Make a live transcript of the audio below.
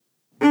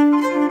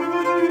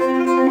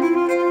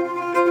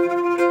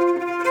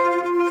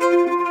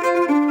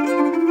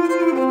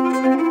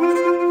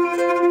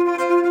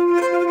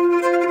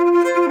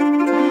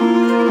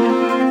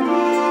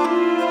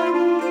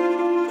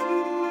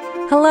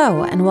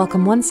and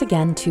welcome once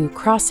again to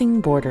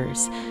Crossing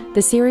Borders,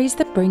 the series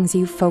that brings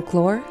you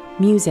folklore,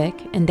 music,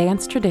 and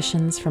dance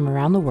traditions from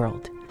around the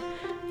world.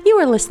 You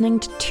are listening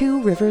to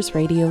Two Rivers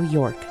Radio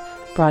York,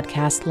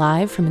 broadcast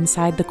live from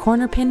inside the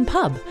Corner Pin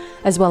pub,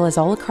 as well as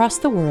all across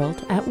the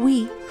world at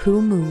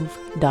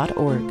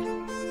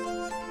wewhomove.org.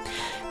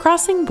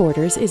 Crossing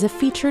Borders is a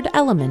featured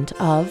element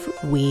of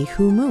We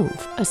Who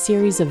Move, a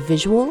series of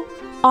visual,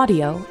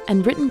 audio,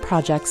 and written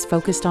projects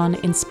focused on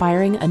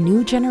inspiring a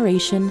new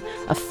generation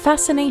of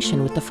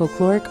fascination with the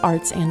folkloric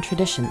arts and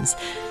traditions,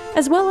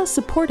 as well as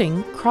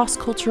supporting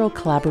cross-cultural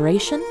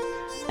collaboration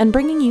and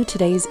bringing you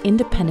today's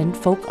independent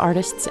folk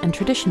artists and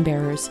tradition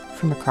bearers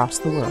from across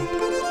the world.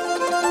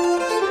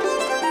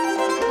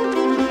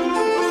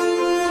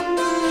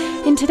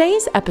 In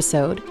today's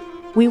episode,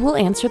 we will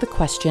answer the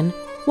question,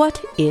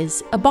 what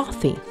is a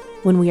bothy?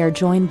 When we are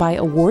joined by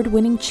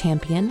award-winning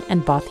champion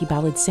and bothy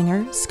ballad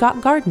singer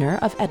Scott Gardner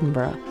of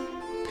Edinburgh.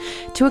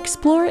 To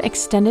explore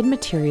extended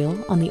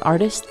material on the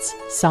artists,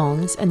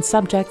 songs, and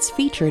subjects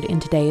featured in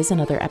today's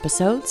and other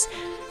episodes,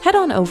 head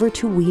on over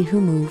to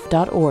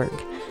wewhomove.org.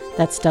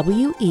 That's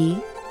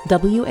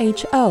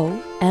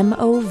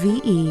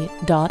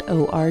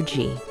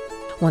wewhomove.org.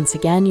 Once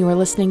again, you are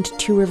listening to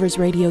Two Rivers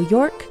Radio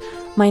York.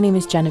 My name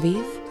is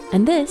Genevieve,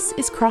 and this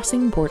is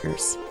Crossing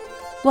Borders.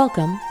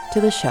 Welcome to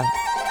the show.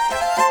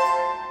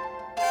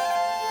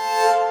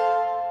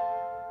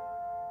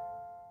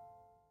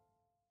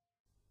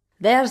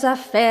 There's a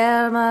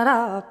farmer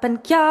up in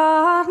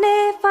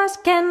Carney,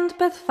 fast kent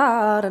both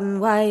far and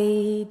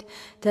wide,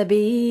 to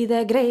be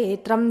the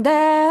great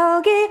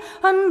Drumdelgie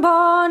on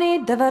bonny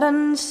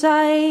Diveren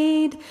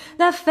side.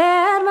 The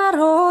farmer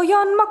o'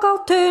 yon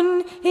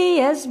Muckletown,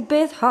 he is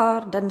both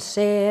hard and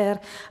sair,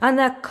 and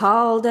the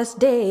caldest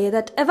day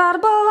that ever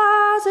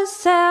blaws his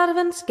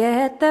servants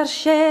get their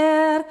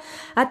share.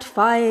 At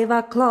 5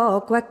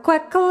 o'clock we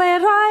quickly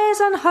rise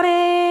and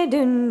hurry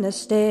down the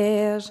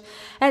stairs.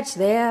 It's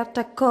there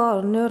to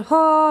corner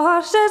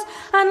horses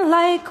and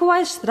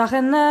likewise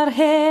strachen their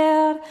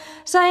hair.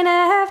 Syne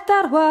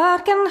after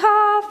working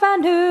half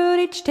an hour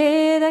each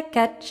day the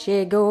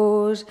kitchen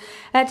goes.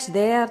 It's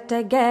there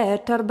to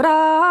get her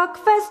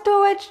breakfast,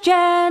 which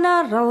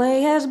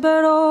generally is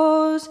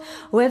brose.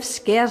 We've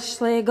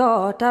scarcely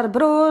got our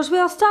brose,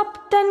 we'll stop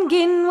and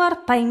gin our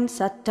pints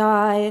a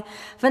tie.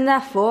 When the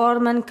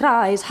foreman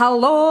cries,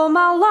 "Hallo,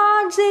 my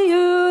lads, the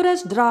hour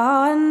is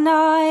drawing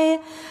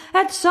nigh."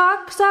 At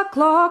 6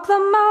 o'clock the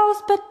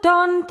mills put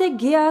on to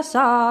gie us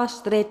a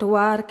straight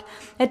work.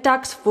 It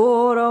takes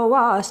 4 o'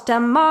 us to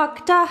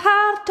mak the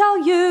heart till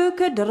you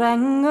could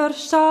ring or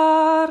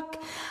sark.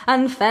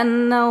 And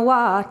when the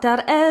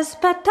water is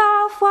put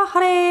off, we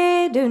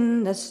hurry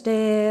down the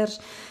stairs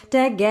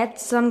to get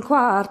some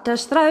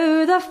quarters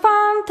through the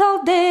fan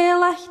till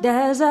daylight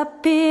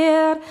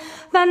disappear.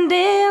 When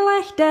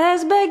daylight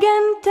is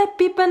begin to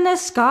peep and the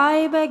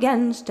sky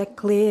begins to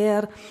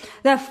clear,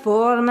 the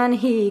foreman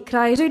he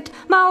cries out,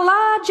 "My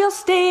lad, you'll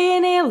stay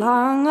nae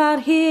longer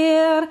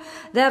here.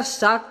 There's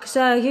 6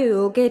 o'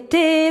 you'll get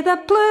to the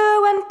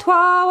Blue and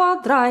 12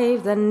 will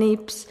drive the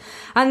neeps,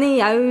 and the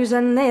owls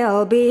and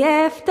they'll be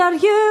after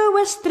you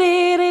with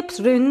stray rapes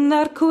round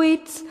their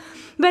queets."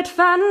 But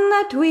when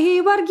that we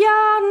were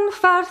yarn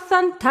forth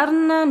and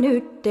turning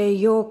out the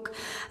yoke,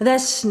 the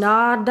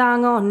snare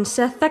dang on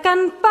so thick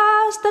and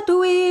fast that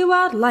we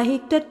were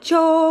like to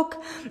choke.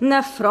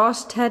 The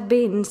frost had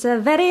been so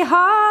very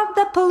hard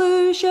the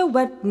pollution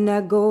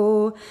wouldna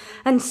go,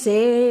 and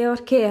sae our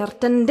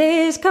curtain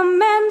days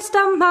commenced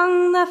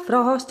among the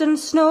frost and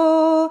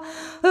snow.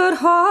 Our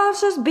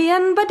horses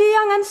being but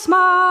young and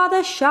sma',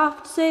 the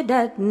shafts they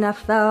didna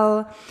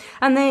fill,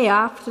 and they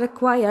aft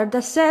required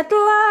the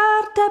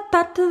settler to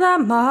put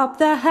them up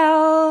the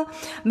hill.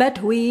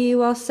 But we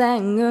will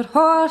sing our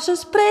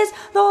horses' praise,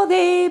 though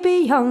they be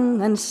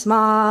young and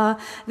sma'.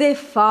 They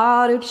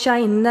far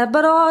outshine the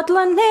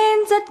broadland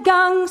hens that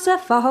gang so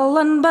full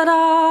and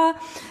bra.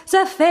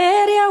 So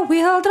fare ye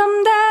weel,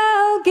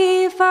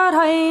 Drumdelgie, for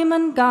I'm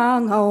and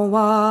gang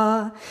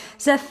awa.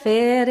 So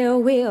fare ye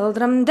weel,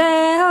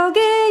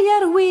 Drumdelgie,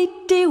 your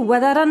weety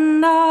wither and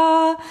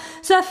na.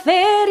 So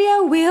fare ye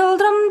weel,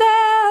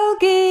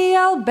 Drumdelgie,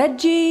 I'll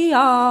bid ye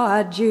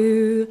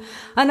adieu,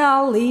 and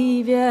I'll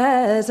leave ye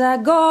as I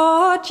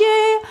got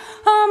ye,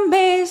 a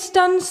maist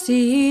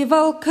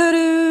uncivil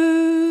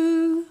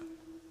crew.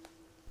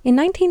 In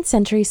 19th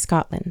century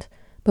Scotland,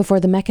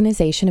 before the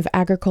mechanization of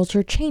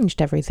agriculture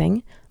changed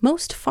everything,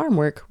 most farm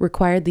work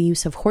required the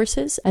use of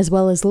horses as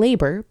well as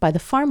labor by the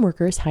farm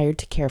workers hired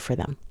to care for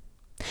them.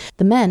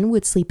 The men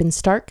would sleep in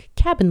stark,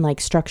 cabin-like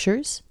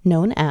structures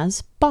known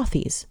as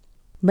bothies.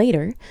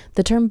 Later,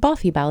 the term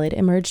bothy ballad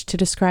emerged to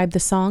describe the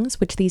songs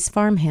which these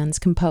farmhands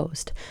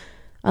composed.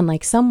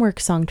 Unlike some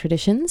work song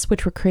traditions,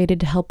 which were created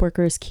to help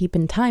workers keep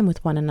in time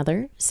with one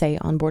another, say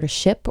on board a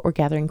ship or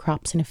gathering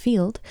crops in a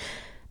field,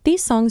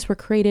 these songs were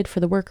created for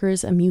the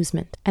workers'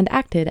 amusement and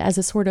acted as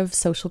a sort of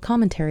social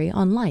commentary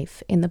on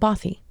life in the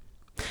bothy.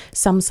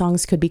 Some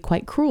songs could be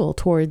quite cruel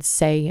towards,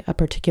 say, a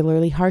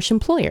particularly harsh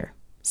employer.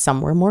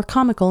 Some were more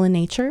comical in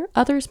nature,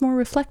 others more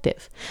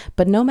reflective.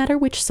 But no matter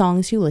which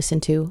songs you listen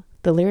to,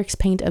 the lyrics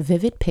paint a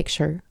vivid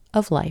picture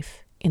of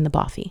life in the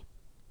Bothy.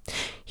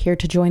 Here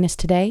to join us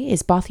today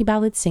is Bothy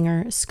ballad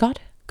singer Scott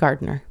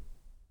Gardner.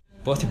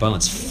 Bothy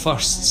ballads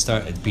first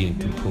started being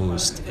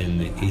composed in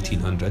the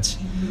 1800s,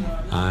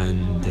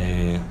 and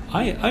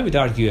I would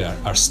argue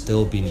are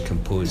still being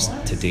composed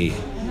today,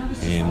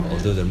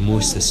 although they're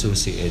most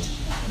associated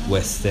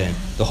with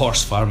the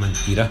horse farming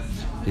era,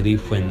 really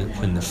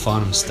when the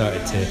farm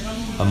started to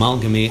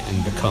amalgamate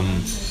and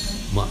become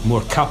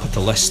more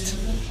capitalist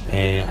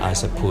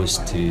as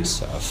opposed to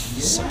sort of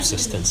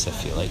subsistence,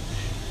 if you like,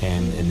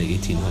 in the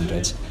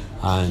 1800s.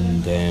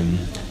 And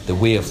the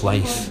way of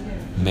life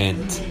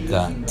meant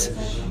that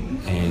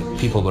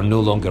people were no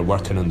longer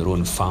working on their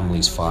own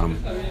family's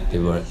farm. They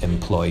were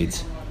employed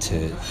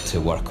to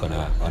work on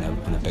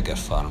a bigger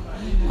farm.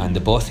 And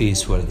the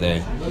Bothys were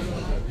the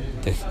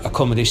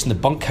accommodation, the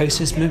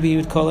bunkhouses maybe you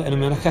would call it in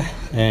America,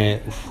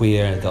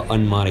 where the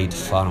unmarried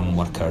farm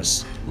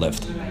workers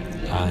lived.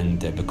 And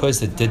because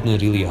they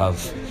didn't really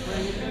have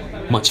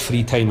much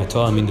free time at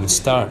all, I mean, they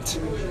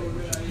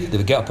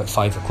would get up at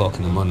 5 o'clock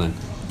in the morning,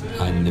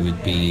 and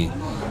the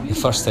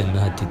first thing they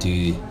had to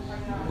do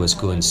was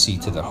go and see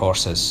to their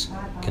horses,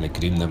 kind of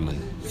groom them and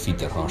feed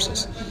their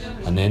horses.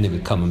 And then they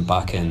would come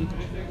back in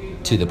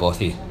to the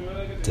Bothy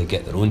to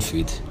get their own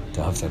food,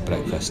 to have their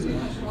breakfast.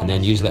 And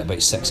then usually at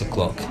about 6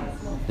 o'clock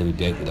they would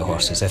be out with the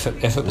horses. If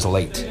it was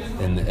light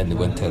in the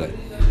winter, they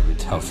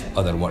would have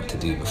other work to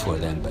do before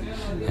then. But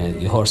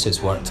the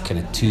horses worked kind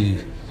of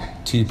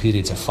two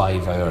periods of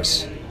 5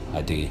 hours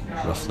a day,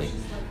 roughly.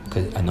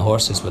 And the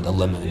horses were the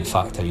limiting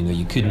factor.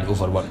 You couldn't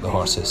overwork the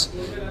horses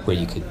where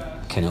you could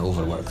kind of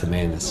overwork the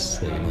men.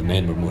 The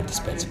men were more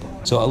dispensable.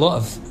 So a lot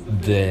of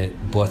the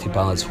Bothy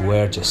ballads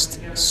were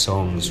just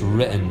songs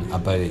written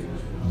about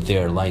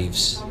their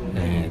lives,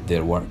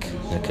 their work,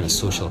 their kind of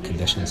social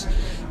conditions.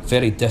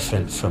 Very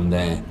different from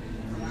the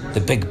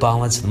big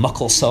ballads, the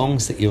muckle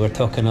songs that you were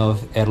talking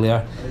of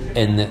earlier,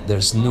 in that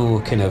there's no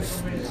kind of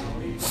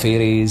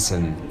fairies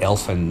and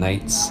elfin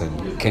knights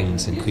and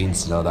kings and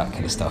queens and all that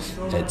kind of stuff.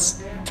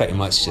 It's pretty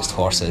much just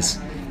horses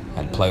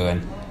and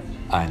ploughing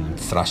and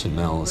thrashing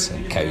mills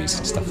and cows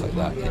and stuff like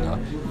that,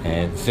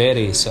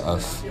 very sort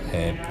of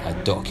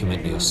a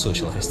documentary of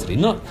social history.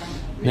 Not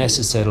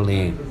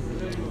necessarily,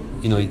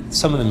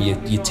 some of them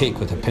you take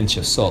with a pinch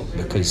of salt,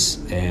 because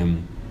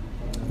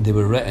they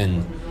were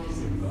written,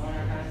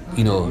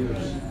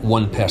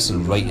 one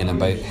person writing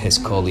about his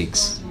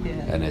colleagues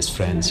and his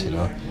friends,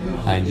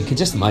 and you can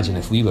just imagine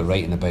if we were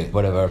writing about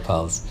one of our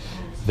pals,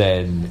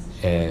 then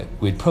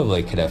we'd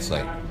probably kind of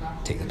like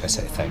take the piss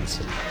out of things.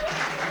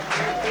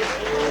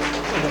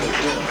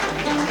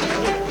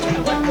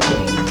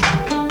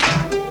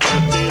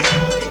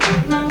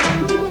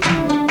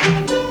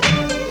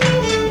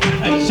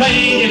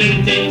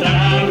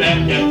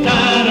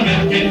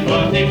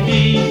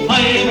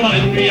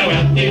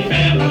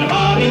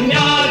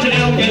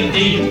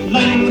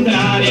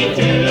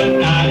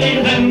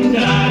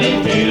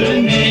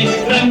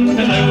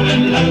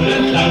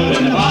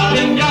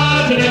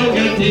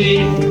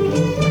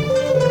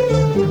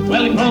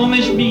 Well,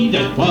 promise me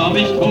that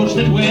promised horse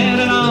that wear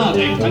an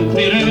Arctic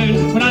country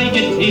road. When I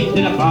get hit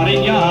in a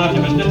foreign yard,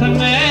 you must not have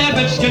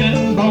never skin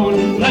and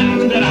bone.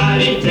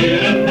 Run-da-daddy,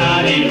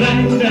 doo-da-daddy,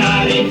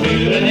 run-da-daddy,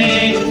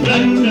 doo-da-day.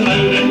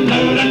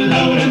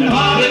 Run-da-loud-and-loud-and-loud in the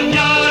foreign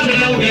yard,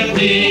 and I'll get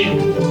thee.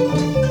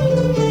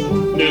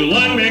 Nu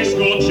lang weg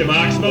Scotch, je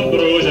maakt me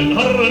broos en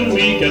her en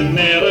we can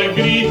never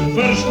agree.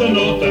 First a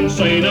note and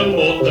sign a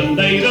mot and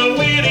die the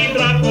weary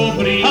drop of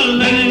free.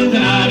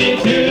 Run-da-daddy,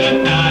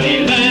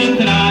 doo-da-daddy,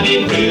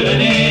 run-da-daddy,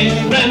 doo-da-day.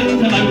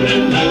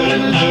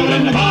 Run-da-loud-and-loud-and-loud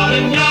in the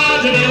foreign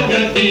yard, and I'll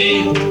get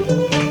thee.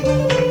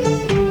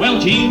 Well,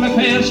 Jean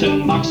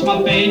McPherson marks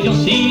my bed, you'll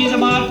see the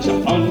marks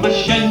upon my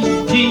shin.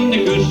 Jean the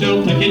goose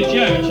will take it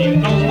out, she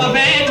knows my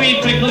bed, we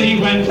prickly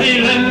went.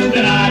 Hey,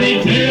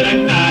 run-da-daddy,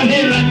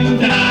 doo-da-daddy,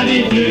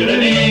 run-da-daddy,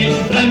 doo-da-day.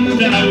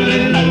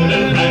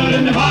 Run-da-loud-and-loud-and-loud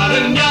in the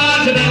foreign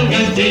yard, and I'll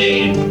get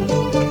thee.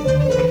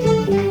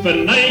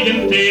 Van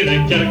Eigen to the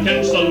kirk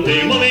on Sunday,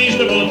 Molly's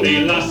the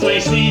Bothy lass I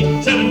see,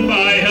 sitting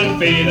by her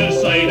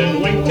father's side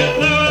and wink at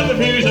the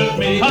views of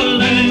me.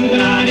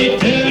 Run-da-daddy,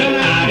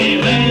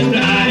 doo-da-daddy,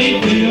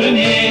 run-da-daddy,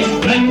 doo-da-day.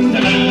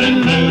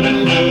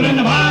 Run-da-loud-and-loud-and-loud in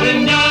the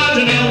foreign yard,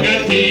 and I'll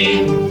get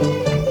thee.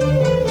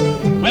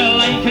 Well,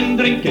 I can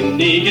drink and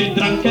they get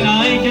drunk, and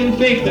I can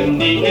faith and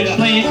they get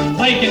slay.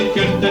 I can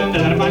good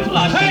another man's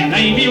lass, and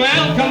I be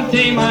welcome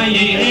to my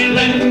ear.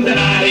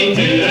 Run-da-daddy,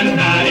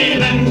 doo-da-daddy,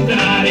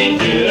 run-da-daddy,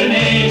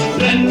 doo-da-day.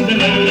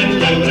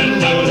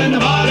 Run-da-loud-and-loud-and-loud in the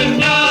foreign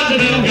yard,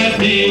 and I'll get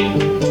thee.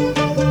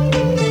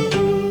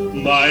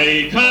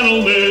 My cannel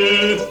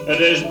new,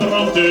 it is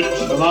prompted,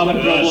 the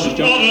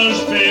stodders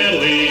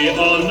fairly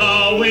on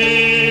our way.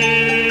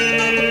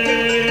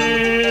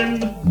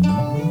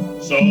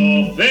 So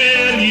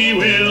fare ye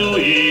will,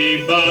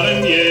 ye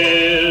barren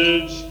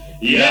years,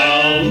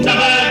 you'll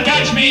never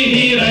catch me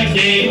here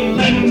again.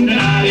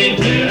 Run-da-daddy,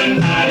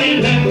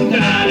 doo-da-daddy,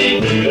 run-da-daddy,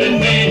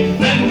 doo-da-day.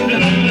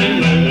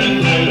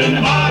 Run-da-loud-and-loud-and-loud in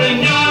the foreign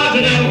yard.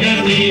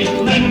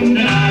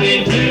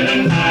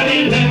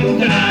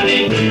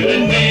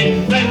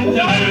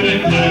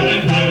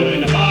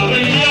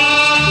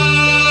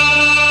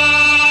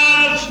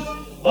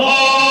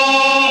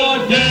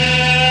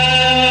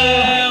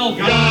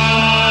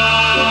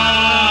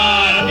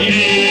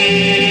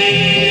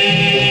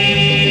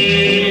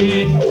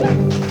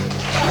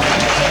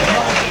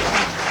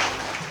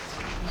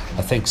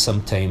 think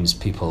sometimes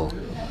people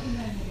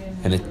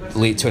in the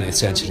late 20th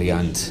century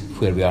and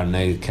where we are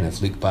now kind of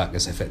look back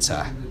as if it's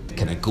a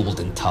kind of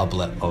golden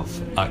tablet of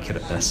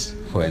accurateness,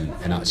 when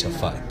in actual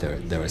fact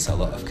there was a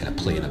lot of kind of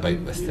playing about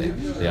with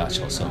the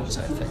actual songs,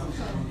 I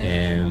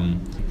think.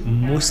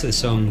 Most of the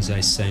songs I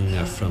sing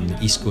are from the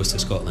east coast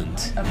of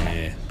Scotland,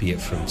 be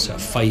it from sort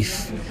of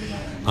Fife,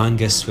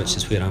 Angus, which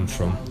is where I'm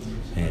from,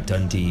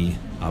 Dundee,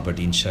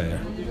 Aberdeenshire,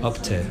 up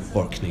to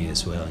Orkney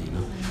as well, you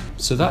know.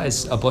 So that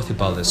is a Bothy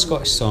Ballad, a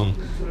Scottish song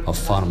of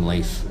farm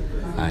life,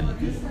 and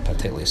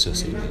particularly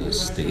associated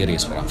with the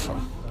areas where I'm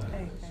from.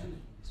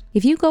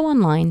 If you go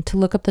online to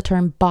look up the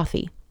term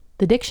bothy,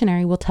 the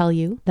dictionary will tell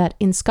you that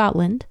in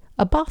Scotland,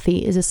 a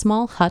bothy is a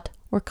small hut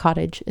or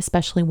cottage,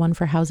 especially one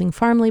for housing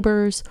farm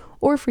labourers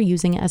or for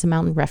using it as a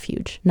mountain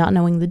refuge. Not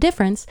knowing the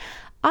difference,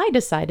 I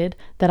decided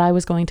that I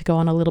was going to go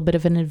on a little bit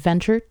of an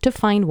adventure to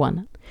find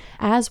one.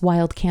 As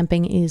wild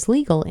camping is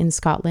legal in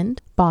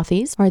Scotland,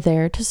 bothies are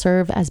there to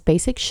serve as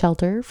basic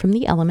shelter from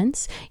the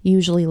elements,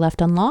 usually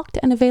left unlocked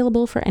and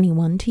available for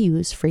anyone to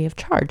use free of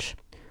charge.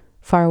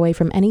 Far away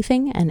from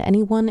anything and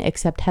anyone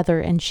except heather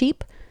and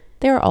sheep,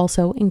 they are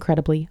also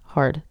incredibly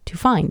hard to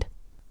find.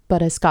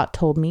 But as Scott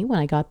told me when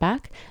I got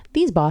back,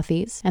 these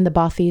bothies and the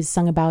bothies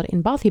sung about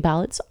in Bothy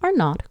ballads are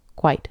not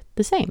quite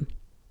the same.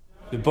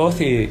 The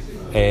bothy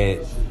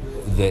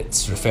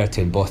that's referred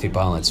to in Bothy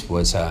ballads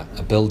was a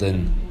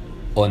building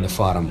on the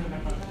farm,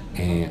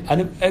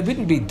 and it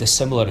wouldn't be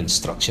dissimilar in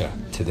structure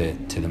to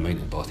the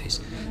mountain bothies,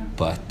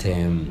 but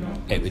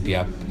it would be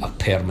a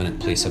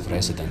permanent place of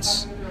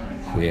residence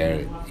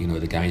where, you know,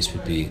 the guys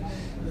would be,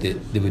 they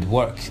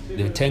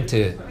would tend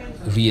to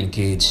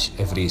re-engage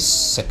every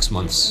 6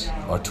 months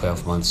or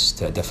 12 months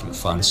to a different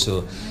farm.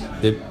 So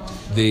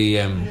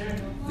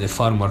the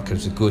farm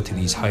workers would go to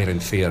these hiring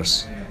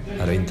fairs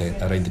around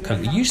the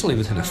country, usually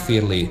within a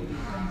fairly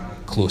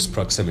close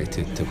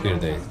proximity to where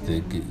they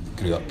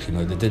grew up. You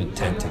know, they didn't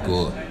tend to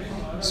go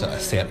sort of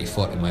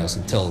 30-40 miles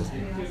until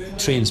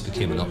trains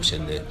became an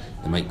option. They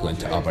might go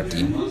into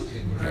Aberdeen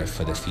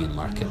for the Fian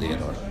market there,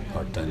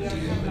 or Dundee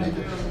or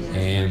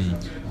whatever.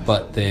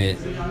 But the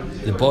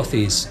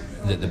bothies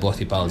that the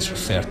Bothy ballads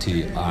refer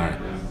to are,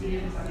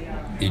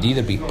 you'd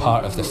either be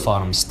part of the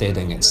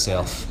farmsteading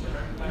itself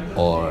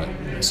or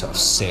sort of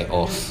set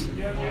off,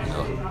 you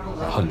know,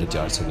 100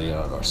 yards away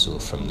or so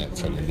from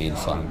the main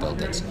farm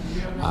buildings.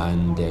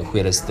 And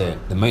whereas the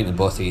mountain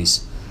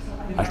bothies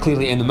are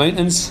clearly in the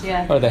mountains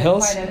or the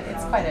hills.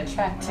 It's quite a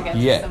trek to get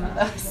to some of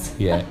those.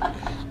 Yeah,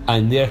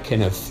 and they're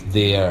kind of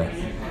there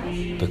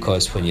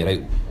because when you're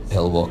out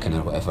hill walking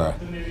or whatever,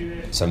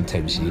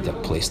 sometimes you need a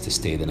place to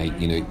stay the night.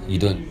 You know, you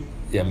don't.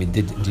 I mean,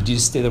 did you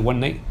just stay there one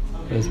night?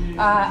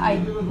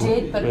 I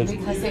did, but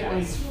because it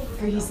was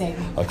freezing.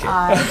 Okay.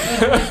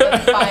 Even with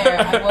the fire,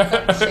 I woke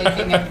up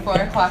shaking at 4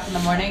 o'clock in the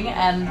morning,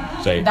 and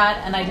right.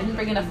 and I didn't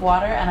bring enough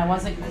water, and I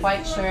wasn't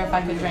quite sure if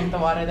I could drink the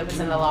water that was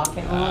in the lock.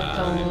 It looked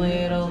a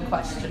little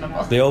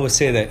questionable. They always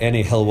say that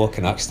any hill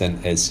walking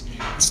accident it's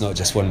not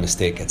just one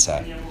mistake; it's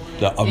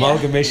the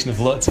amalgamation of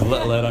lots of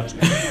little errors.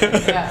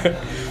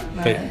 Yeah.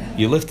 But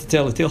you live to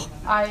tell the tale.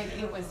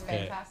 It was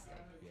fantastic.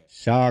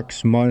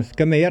 6 months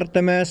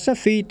gemeerte me sa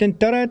feet in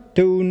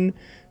Turratoon.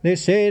 They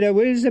said I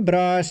was the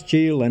brass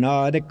chill and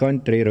all the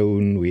country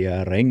round. We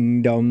a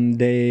ring-dum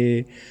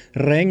day,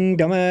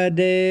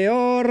 ring-dum-a-day,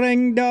 oh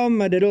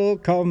ring-dum-a-diddle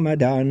come a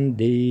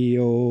dandy,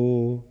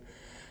 oh.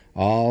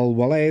 All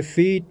while I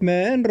feet me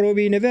and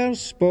Robbie never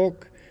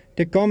spoke,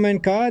 to come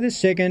and call the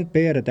second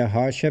pair at the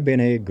hush a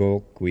been a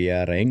gok. We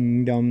a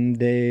ring-dum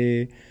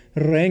day,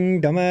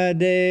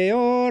 ring-dum-a-day,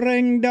 oh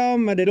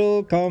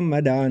ring-dum-a-diddle come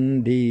a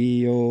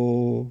dandy,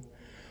 oh.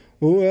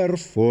 Our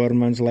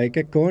foreman's like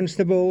a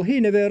constable, he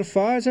never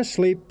falls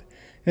asleep.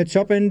 It's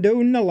up and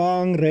down the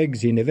long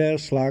rigs, he never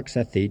slacks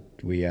a feet.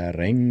 We a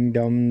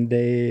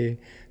ring-dum-day,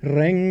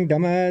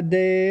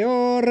 ring-dum-a-day,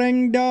 oh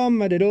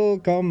ring-dum-a-diddle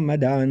come a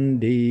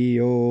dandy,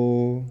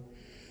 oh.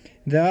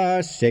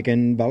 The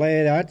second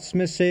ballet, that's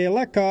me sail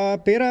a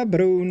pair of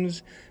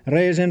broons,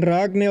 raising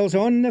ragnails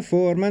on the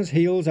foreman's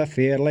heels, I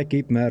fairly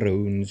keep my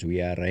runes. We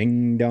a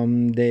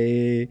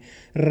ring-dum-day,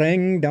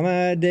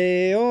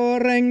 ring-dum-a-day, oh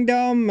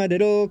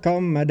ring-dum-a-diddle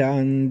come a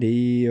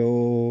dandy,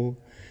 oh.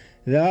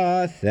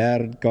 The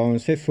third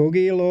comes for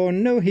Foggy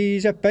Lone, now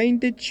he's a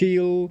painted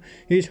chiel,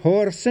 his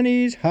horse and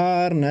his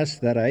harness,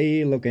 the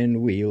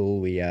eye-looking wheel.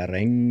 We a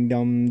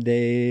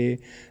ring-dum-day,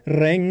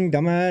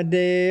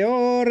 ring-dum-a-day,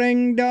 oh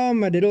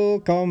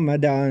ring-dum-a-diddle come a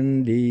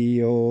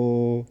dandy,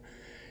 oh.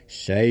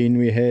 Syne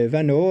we have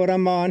an ora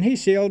man, he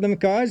seldom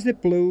ca's the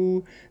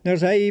plough.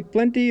 There's aye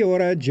plenty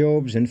ora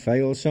jobs and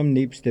file some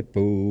neeps to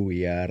poo.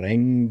 We a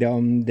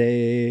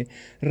ring-dum-day,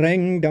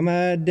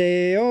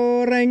 ring-dum-a-day,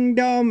 oh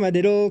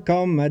ring-dum-a-diddle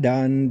come a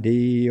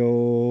dandy,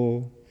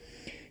 oh.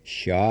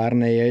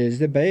 Sharney is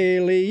the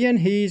bailey and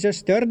he's a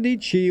sturdy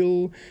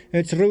chiel.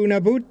 It's roon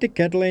about the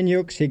kettle and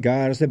yoke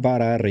cigars the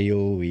barra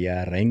reel. We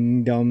a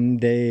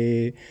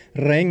ring-dum-day,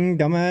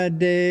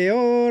 ring-dum-a-day,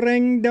 oh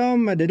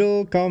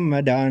ring-dum-a-diddle come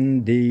a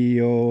dandy,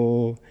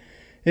 oh.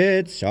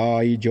 It's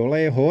aye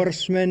jolly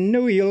horsemen,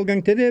 no wheel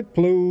gang to the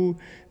plough.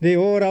 They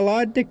o'er a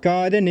lad to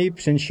ca the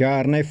neeps and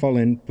sharnay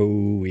fallen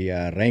poo. We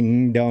a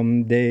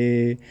ring-dum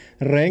day,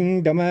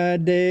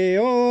 ring-dum-a-day,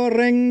 oh,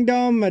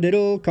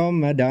 ring-dum-a-diddle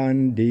come a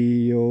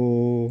dandy,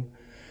 oh.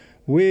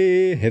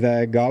 We have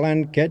a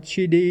gallant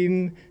catchy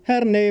dame,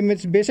 her name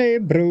is Bessie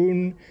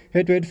Brown.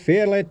 It would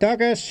fairly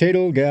tak a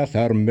saddle girth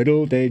her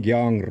middle take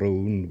young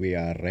roon. We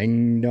are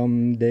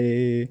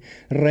ring-dum-day,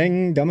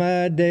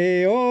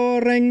 ring-dum-a-day, oh,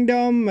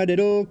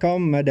 ring-dum-a-diddle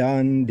come a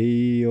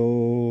dandy,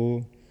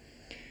 oh.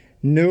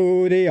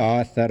 Now the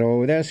author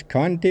o' this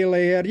canty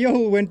lair,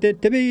 you'll want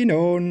it to be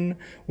known.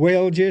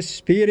 Well, just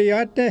speery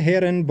at the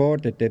heron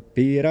board at the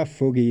pier of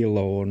Foggy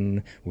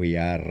Lawn. We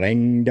are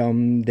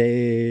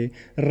ring-dum-day,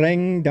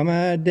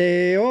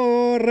 ring-dum-a-day,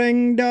 oh,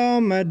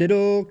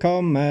 ring-dum-a-diddle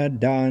come a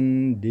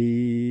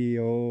dandy,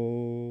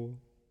 oh.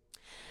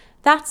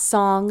 That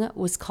song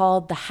was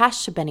called The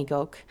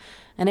Hash-a-Bennygoke,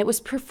 and it was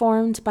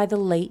performed by the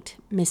late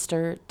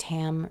Mr.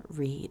 Tam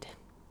Reed.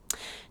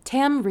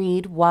 Tam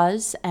Reed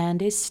was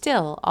and is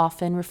still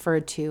often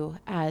referred to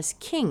as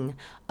King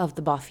of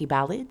the Bothy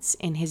Ballads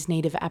in his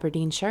native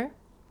Aberdeenshire.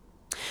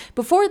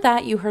 Before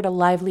that, you heard a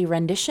lively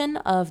rendition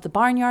of The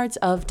Barnyards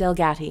of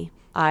Delgaty.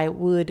 I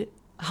would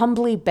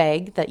humbly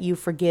beg that you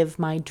forgive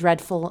my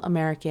dreadful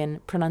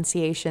American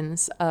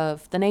pronunciations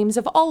of the names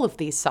of all of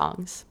these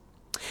songs.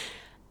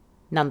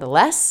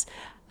 Nonetheless,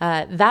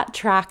 that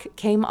track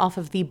came off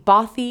of the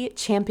Bothy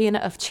Champion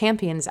of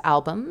Champions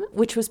album,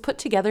 which was put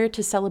together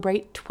to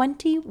celebrate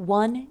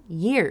 21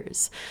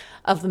 years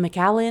of the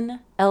McAllen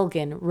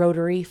Elgin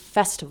Rotary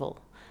Festival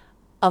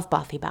of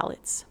Bothy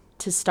Ballads.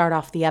 To start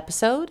off the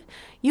episode,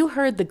 you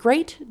heard the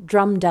Great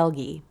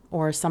Drumdelgy,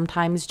 or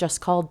sometimes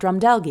just called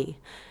Drumdelgy,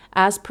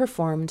 as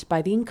performed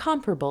by the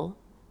incomparable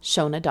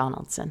Shona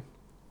Donaldson.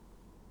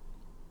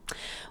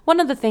 One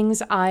of the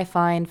things I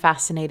find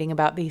fascinating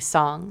about these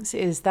songs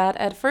is that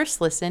at first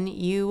listen,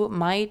 you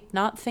might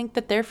not think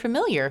that they're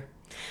familiar.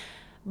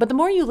 But the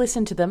more you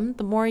listen to them,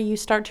 the more you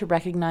start to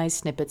recognize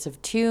snippets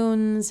of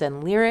tunes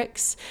and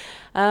lyrics.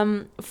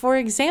 For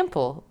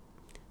example,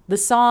 the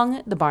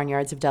song The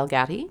Barnyards of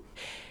Delgaty.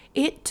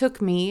 It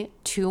took me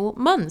 2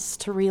 months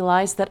to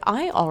realize that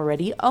I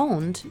already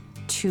owned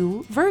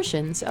 2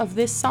 versions of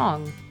this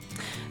song.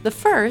 The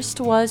first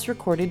was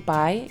recorded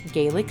by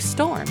Gaelic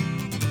Storm.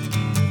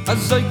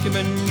 As I came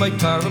in my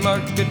Tarva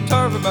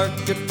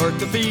market for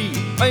to be,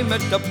 I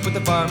met up with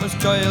the farmer's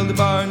child, the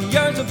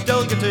barnyards of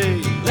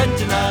Delgaty.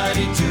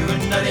 Lentinari,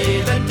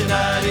 Turinari,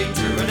 Lentinari,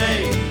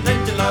 Turinay,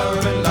 Lentin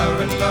Lauren,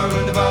 Lauren,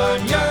 Lauren, the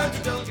barnyards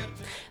of Delgaty.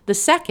 The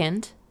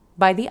second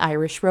by the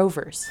Irish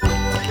Rovers.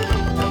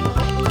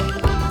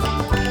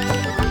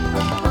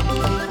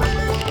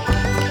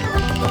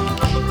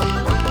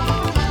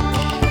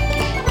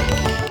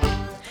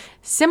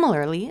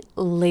 Similarly,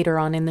 later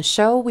on in the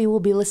show, we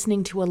will be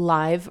listening to a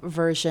live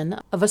version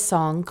of a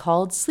song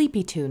called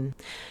Sleepy Tune.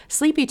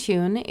 Sleepy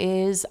Tune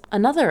is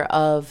another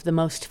of the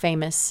most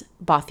famous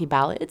Bothy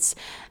ballads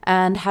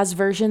and has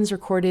versions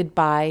recorded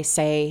by,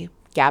 say,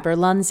 Gabber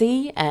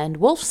Lunsey and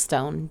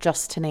Wolfstone,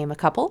 just to name a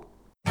couple.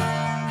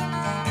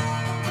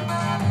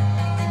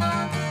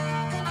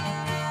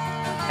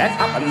 It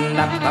happened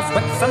that the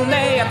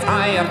Switzenday a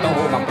tired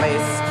home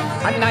place,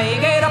 and I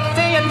get up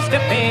to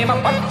Inchdippy,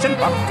 my watching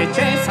Bothy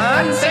chase,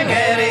 and sing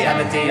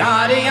Arianity,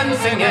 and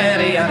sing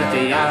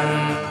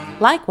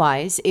Arianity.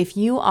 Likewise, if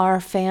you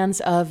are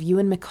fans of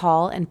Ewan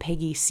MacColl and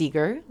Peggy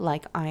Seeger,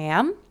 like I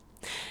am,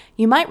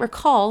 you might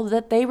recall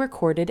that they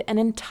recorded an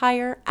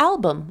entire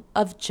album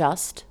of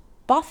just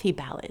Bothy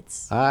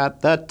ballads.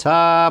 At the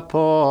top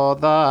o'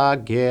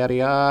 the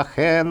Geriach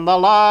in the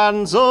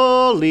lands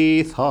o'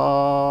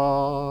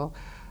 Leitha,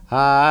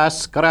 a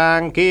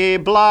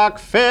scranky black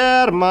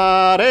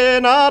farmer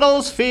in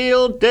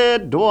Addlesfield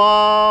did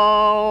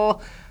dwell.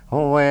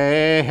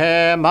 Wi'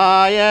 him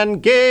I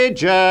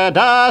engaged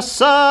a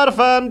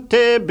servant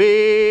to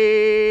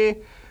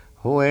be,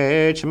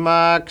 which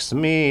makes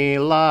me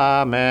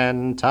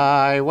lament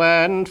I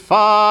went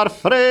far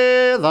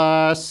frae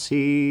the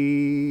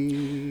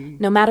sea.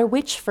 No matter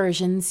which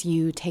versions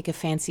you take a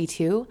fancy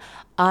to,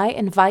 I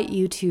invite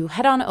you to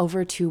head on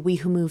over to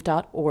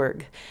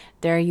wewhomove.org.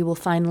 There you will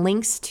find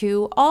links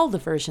to all the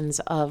versions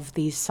of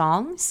these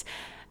songs,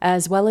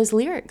 as well as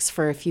lyrics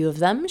for a few of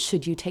them,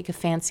 should you take a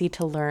fancy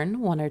to learn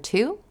one or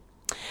two.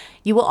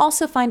 You will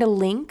also find a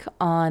link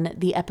on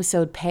the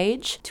episode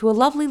page to a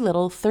lovely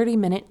little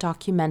 30-minute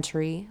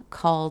documentary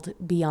called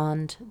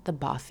Beyond the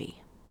Bothy.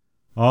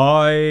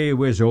 I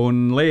was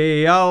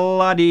only a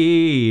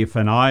laddie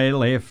when I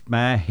left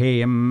my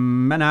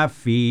hame and a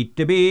feet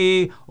to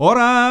be, or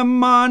a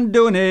man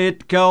down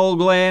at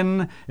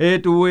Kilglen.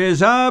 It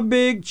was a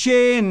big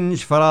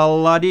change for a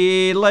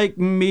laddie like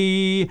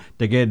me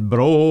to get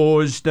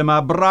bros to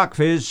my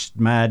breakfast,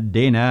 my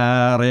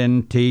dinner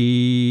and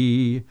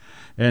tea.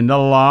 In the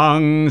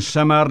long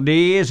summer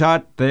days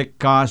at the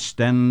cast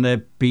and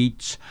the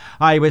peats,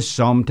 I was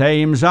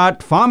sometimes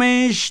at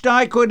famished,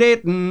 I could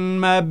eaten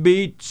my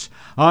beets.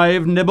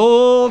 I've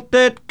nibbled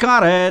at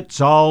carrots,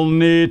 I'll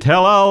nae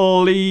tell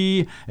a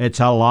lee.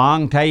 It's a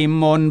long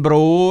time on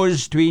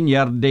bros tween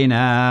your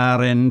dinner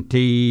and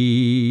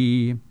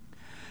tea.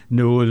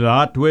 No,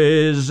 that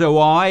was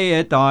why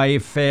it I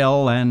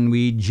fell in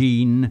wi'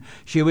 Jean.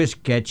 She was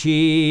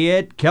catchy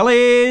at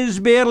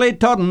Kelly's, barely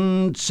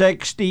turned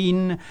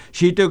 16.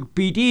 She took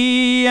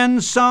pity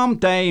and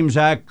sometimes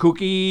a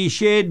cookie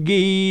she'd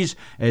gies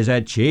as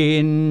a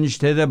change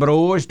to the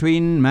bros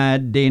tween my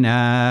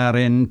dinner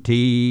and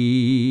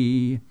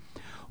tea.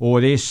 Oh,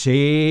 they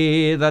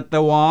say that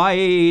the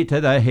way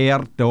to the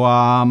heart o'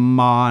 a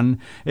man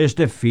is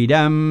to feed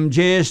him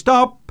just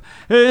up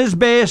as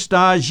best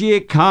as ye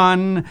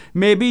can.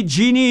 Maybe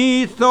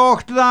Jeanie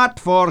thought that,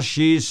 for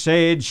she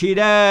said she'd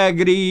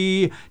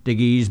agree to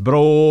gie's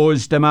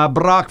bros to my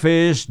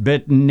breakfast,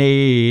 but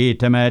nae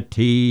to my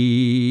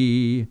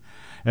tea.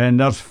 And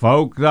there's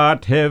folk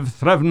that have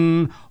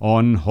thriven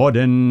on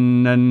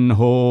hoddin and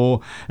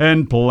ho,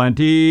 and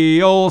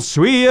plenty'll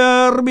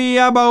swear me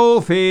a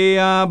bowl fae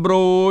a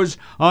bros.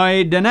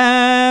 I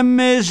dinna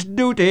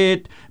misdoot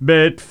it,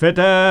 but fit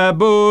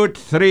about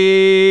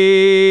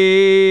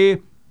 3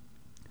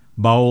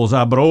 bowls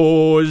of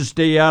bros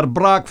to your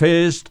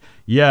breakfast,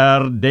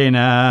 your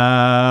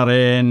dinner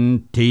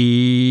and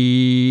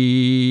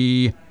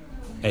tea.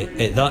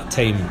 At that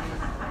time,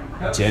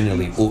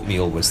 generally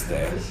oatmeal was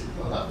the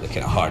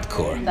kind of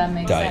hardcore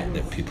diet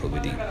that people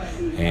would eat,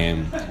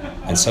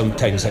 and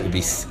sometimes that would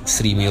be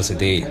 3 meals a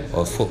day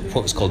of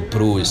what was called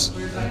bros,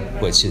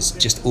 which is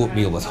just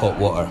oatmeal with hot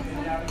water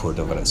poured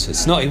over it. So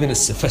it's not even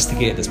as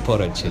sophisticated as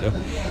porridge, you know.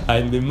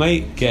 And they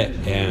might get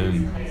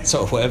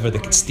sort of whatever they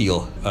could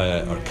steal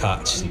or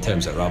catch in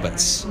terms of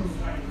rabbits.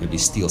 Maybe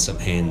steal some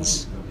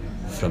hens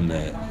from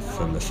the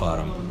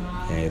farm.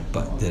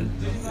 But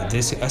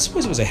I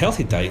suppose it was a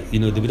healthy diet. You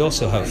know, they would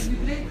also have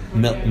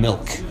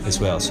milk as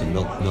well, so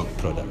milk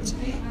products,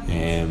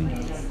 and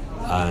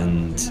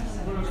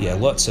yeah,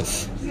 lots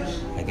of,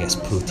 I guess,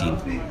 protein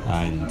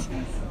and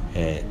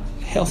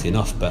healthy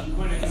enough. But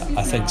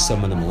I think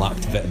some of them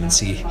lacked vitamin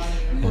C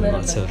in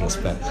lots of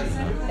respects. You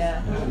know?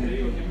 Yeah.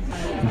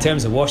 In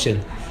terms of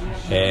washing,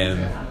 they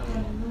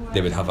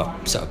would have a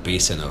sort of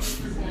basin of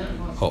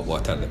hot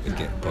water that would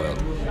get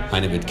boiled,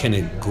 and it would kind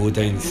of go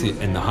down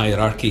in the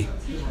hierarchy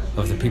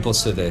of the people.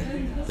 So the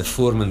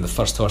foreman, the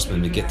first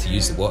horseman, would get to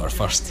use the water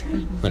first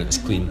when it was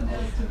clean,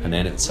 and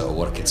then it would sort of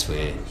work its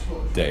way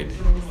down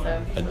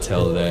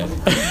until the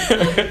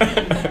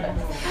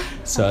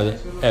so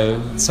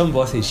some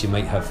bothies you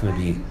might have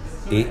maybe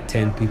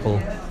 8-10 people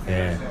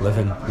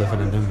living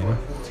in them, you know.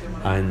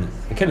 And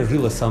the kind of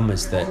rule of thumb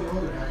is that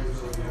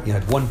you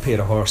had 1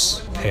 pair of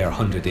horse per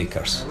 100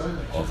 acres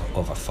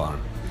of a farm,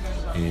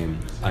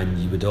 and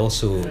you would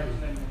also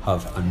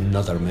have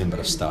another member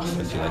of staff,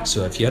 if you like.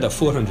 So if you had a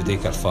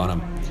 400-acre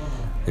farm,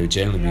 there would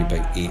generally be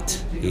about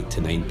 8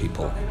 to 9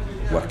 people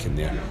working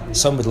there.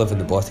 Some would live in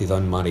the bothy, the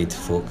unmarried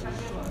folk,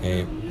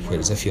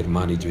 whereas if you're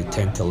married, you would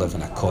tend to live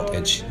in a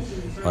cottage,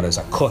 or as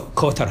a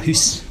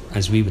cotterhouse,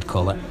 as we would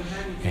call it.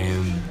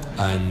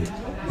 And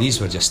these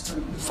were just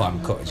farm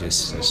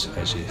cottages,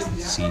 as you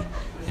see,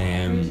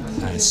 and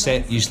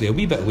set usually a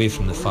wee bit away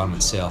from the farm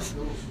itself,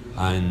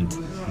 and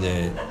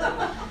the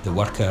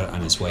worker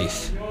and his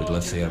wife would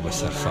live there with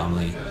their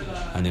family,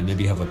 and they'd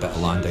maybe have a bit of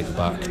land out the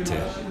back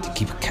to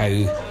keep a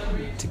cow,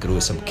 to grow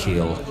some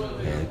kale,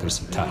 grow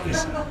some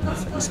tatties and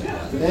things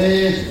like that.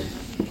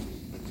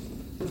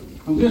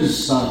 I'm going to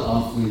start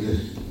off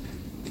with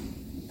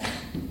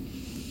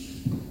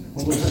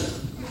what was it?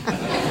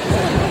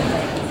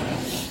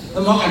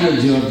 The Mockin'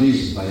 of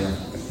Geordie's Fire.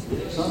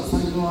 Is that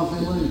thing go off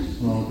in line?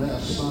 Well, better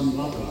stand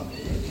up.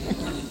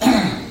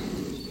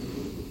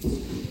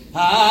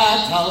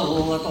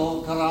 Tal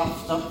little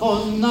craft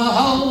upon the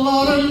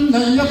holler and the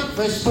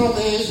yuckfish for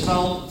this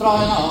felt,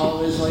 trying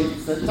always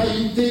like the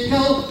time to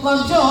kill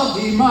like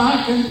Geordie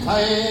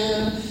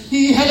McIntyre.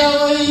 He had a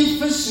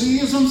wife as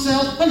sweet as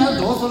himself and a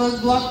daughter as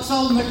black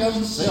as Nick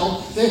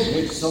himself.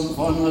 They had some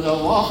fun with a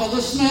walk of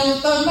the smell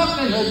at the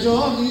Mockin' of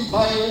Geordie's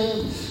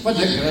Fire. But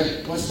the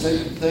grip was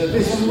tight, the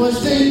vision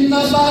was in,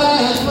 the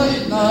barra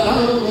fight, the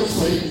row was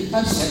sweet,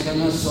 and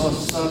second a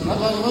saucer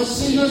never was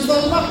seen as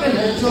the Mockin'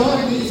 of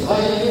Geordie's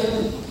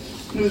Fire.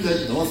 Now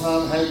the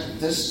daughter had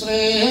to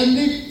stray, and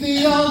if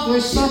the old boy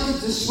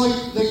started to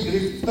swipe the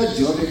grip, but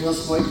Geordie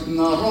was fighting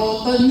a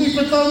road, and he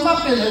put the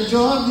Mockin' of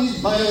Geordie's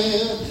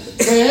Fire.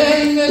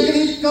 Then the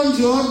Greek on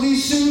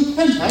Geordie's shoe,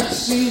 and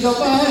Patsy the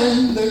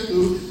band, the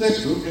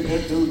cook and the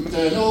toot,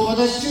 and over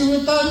the stew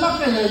at the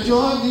Mockin' of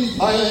Geordie's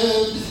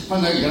Fire.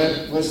 When the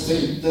grip was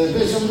thin, the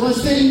vision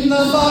was thin, the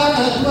bar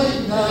had light,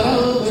 and the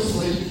row was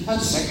sweet,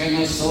 and second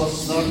a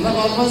sauce there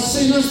never was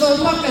seen as the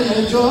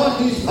Mockin' of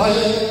Geordie's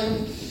Fire.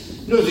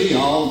 No, the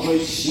old boy,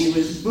 she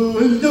was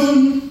booing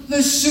doon.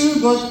 The Sioux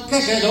got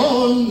kicked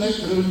on the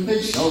croon.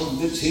 It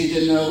shoved its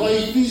head in the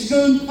wifey's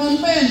gun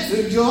and went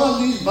through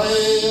Geordie's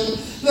byre.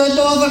 The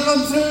daughter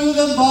come through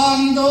the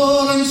barn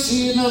door and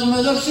seeing her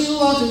mother, she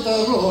wanted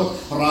to roar.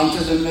 Ran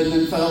to the mid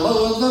and fell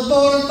over the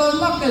board to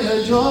muck in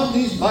the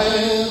Geordie's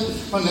byre.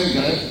 When the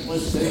grip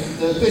was thick,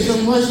 the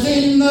vision was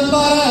in the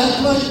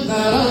barret, but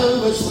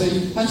narrow was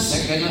slim. And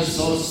second a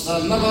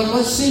saucer never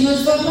was seen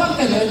as the muck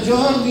in the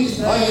Geordie's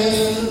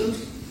byre.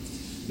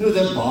 No,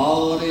 the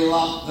Balry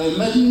lapped the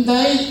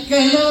midnight,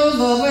 and all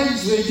the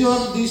rigs with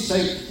Geordie's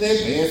side. They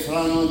both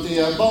ran onto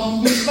a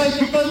Bombay's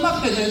bike at the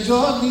muck in the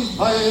Geordie's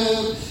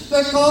byre.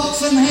 The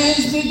cocks and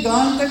hens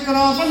began to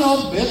crop, and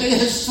all Betty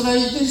his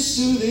stride, the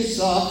Sioux they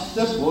saw.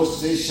 The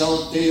post they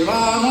shot, they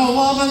ran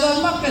away with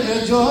the muck in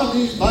the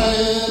Geordie's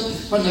byre.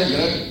 When the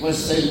grip was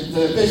sent,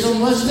 the vision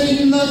was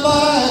in the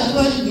barret,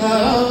 but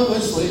narrow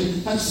was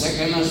slim. And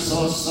second a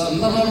saucer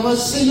never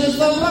was seen as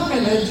the muck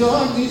in the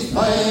Geordie's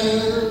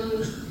byre.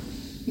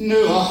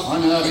 Nu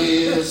 100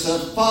 years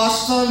have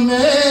passed on me,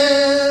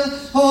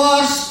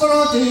 our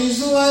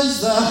sprotties was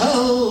the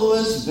hill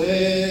was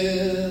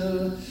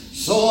bare.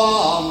 So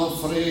I'm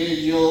afraid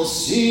you'll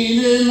see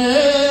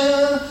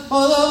no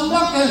more of the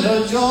muck in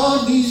the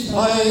Geordie's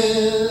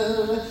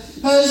byre.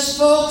 As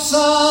folks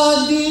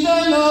are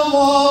dead in a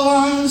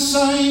warrant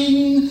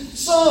sign,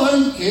 so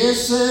in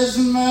case his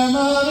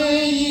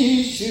memory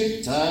ye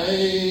should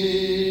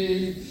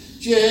tie,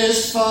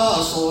 just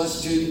fast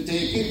was to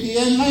take it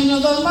in mind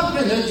of the muck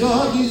in the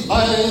Geordie's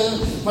byre.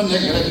 When the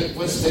grip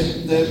was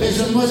thin, the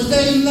vision was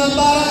dim, the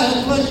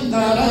barret was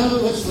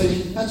narrow was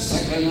slim. And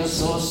second a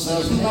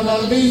saucer's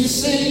never been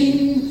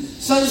seen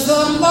since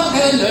the muck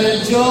in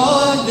the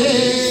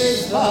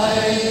Geordie's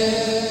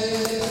byre.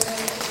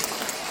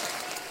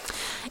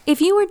 If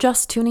you are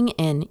just tuning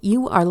in,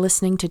 you are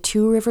listening to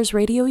Two Rivers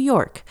Radio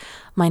York.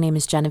 My name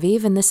is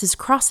Genevieve, and this is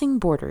Crossing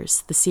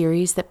Borders, the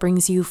series that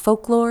brings you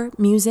folklore,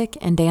 music,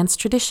 and dance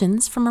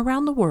traditions from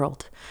around the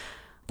world.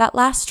 That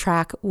last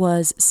track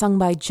was sung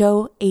by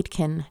Joe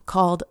Aitken,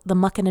 called The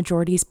Muck in a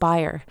Geordie's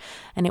Byre,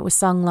 and it was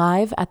sung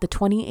live at the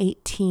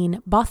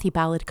 2018 Bothy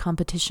Ballad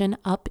competition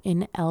up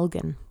in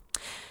Elgin.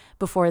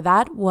 Before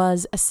that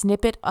was a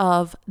snippet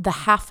of The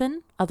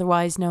Haffen,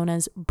 otherwise known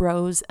as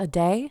Bros a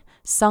Day,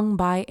 sung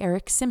by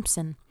Eric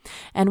Simpson.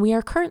 And we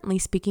are currently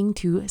speaking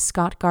to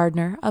Scott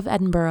Gardner of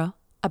Edinburgh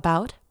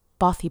about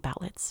Bothy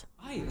ballads.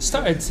 I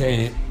started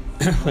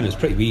when I was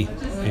pretty wee.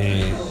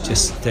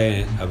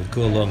 I would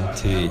go along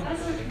to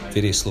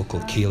various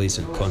local ceilidhs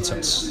and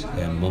concerts.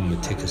 Mum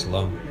would take us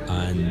along,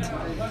 and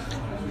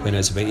when I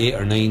was about 8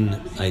 or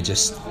 9, I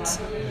just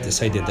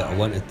decided that I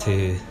wanted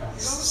to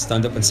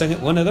stand up and sing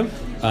at one of them,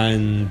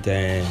 and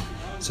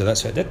so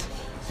that's what I did.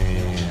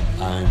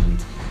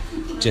 And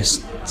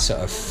just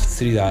sort of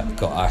through that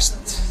got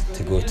asked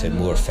to go to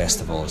more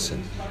festivals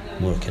and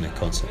more kind of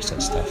concerts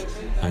and stuff,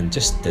 and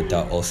just did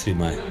that all through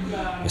my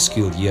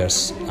school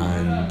years,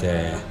 and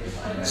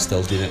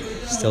still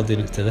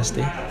doing it to this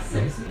day.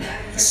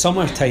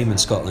 Summertime in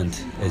Scotland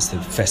is the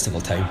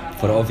festival time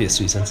for obvious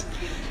reasons,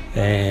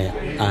 and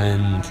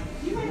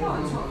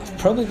I've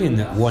probably been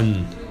at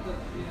one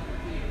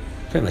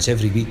pretty much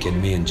every week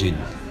in May and June,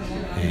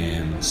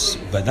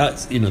 but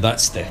that's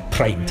the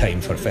prime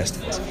time for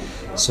festivals.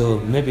 So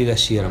maybe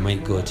this year I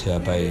might go to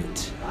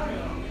about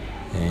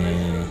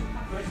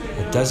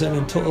a dozen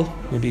in total,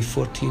 maybe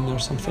 14 or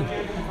something,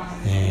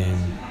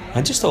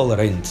 and just all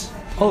around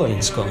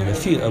Scotland.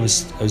 I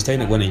was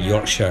down at one in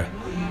Yorkshire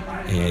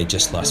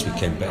just last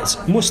weekend, but it's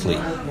mostly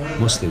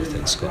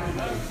within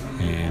Scotland,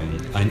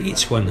 and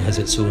each one has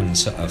its own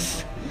sort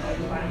of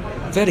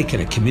very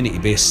kind of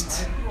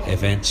community-based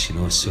events,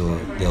 so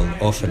they'll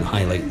often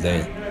highlight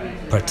the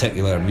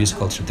particular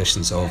musical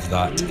traditions of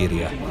that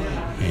area.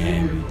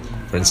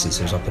 For instance,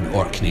 there's up in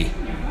Orkney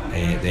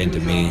at the end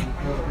of May,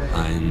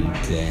 and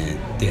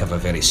they have a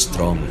very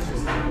strong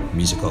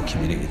musical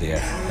community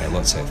there.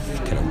 Lots of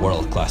kind of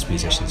world-class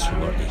musicians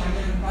from Orkney,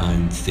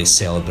 and they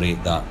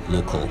celebrate that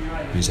local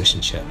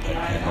musicianship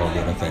at all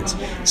their events.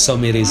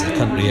 Some areas of the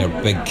country are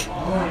big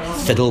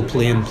fiddle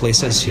playing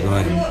places,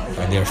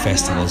 and their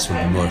festivals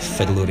will be more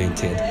fiddle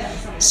oriented.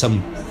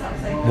 Some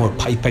more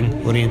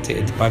piping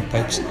oriented,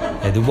 bagpipes.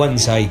 The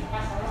ones I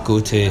go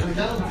to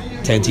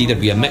tend to either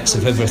be a mix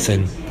of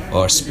everything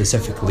or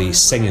specifically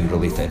singing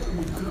related,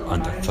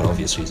 for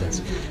obvious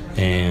reasons.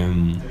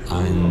 And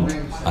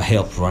I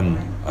help run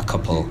a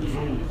couple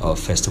of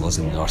festivals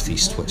in the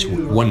northeast, which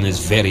one is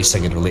very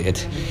singing related.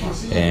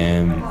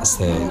 It's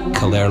the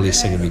Killarley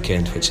Singing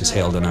Weekend, which is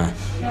held on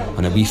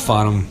a wee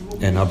farm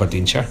in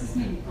Aberdeenshire,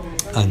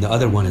 and the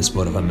other one is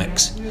more of a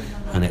mix,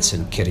 and it's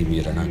in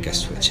Kirriemuir in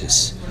Angus, which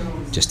is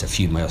just a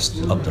few miles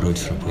up the road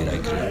from where I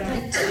grew up.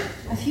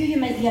 A few you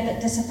might be a bit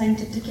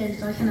disappointed to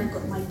Kent, I reckon I've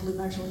got my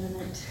bloomers on in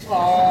it.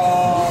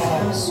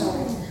 Oh. I'm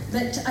sorry.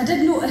 But I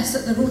did notice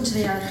that the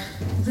Rotary are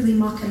really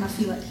making me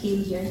feel at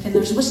home here. And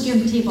there's whiskey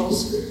on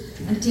tables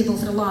and a table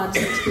for the lads.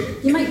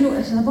 But you might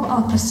notice I bought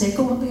a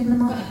Prosecco up there in the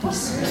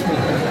marketplace.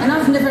 And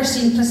I've never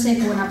seen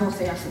Prosecco in a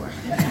Bothy before.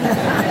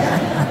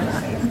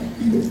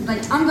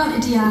 Right, I'm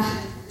going to do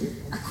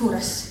a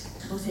chorus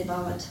Bothy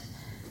ballad.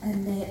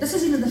 And this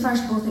is even the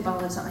first Bothy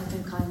ballads that I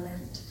think I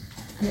learned.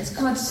 And it's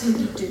called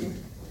Sleepy Tune.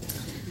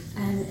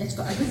 And it's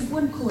got a good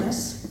one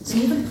chorus. It's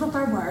even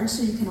proper words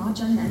so you can all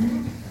join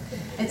in.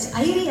 It's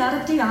Airi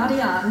Arati Ari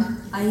Arn,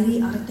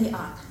 Airi Arati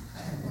Arn.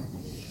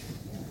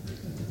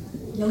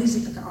 You'll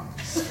easily pick it up.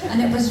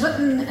 And it was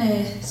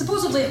written,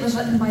 supposedly it was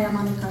written by a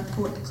man called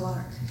Port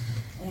Clark.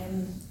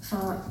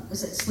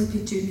 Was it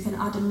Sleepy Tune when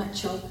Adam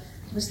Mitchell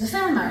was the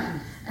farmer.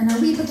 And a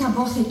wee bit of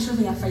Bothy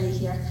trivia for you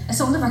here.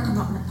 It's all never come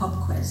up in a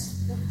pub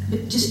quiz,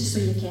 but just so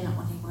you can it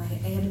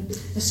anyway.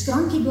 The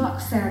scranky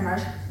black farmer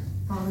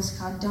was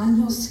called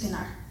Daniel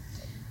Skinner.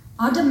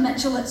 Adam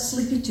Mitchell at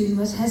Sleepy Tune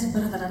was his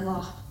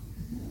brother-in-law.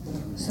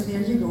 So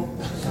there you go.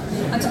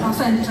 That's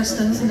awful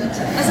interesting, isn't it?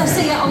 As I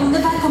say, it'll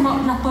never come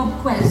up in a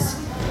pub quiz,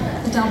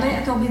 but I'll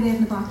bet it'll be there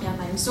in the back of your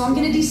mind. So I'm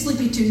going to do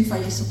Sleepy Tune for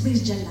you, so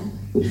please join in.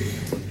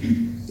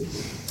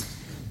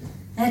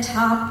 It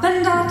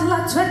happened at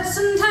Lads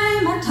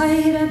Whitsuntime at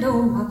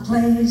Tyradoma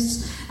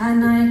Place,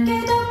 and I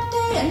get up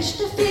the inch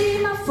to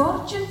feel my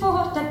fortune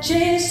for the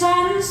chase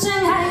and sing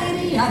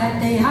Heidi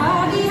Arati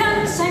Hardy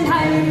and sing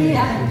Heidi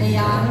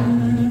Arati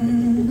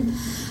Arn.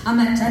 I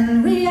met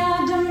Henry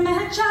Adam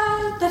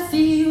Mitchell, the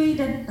fee we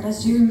did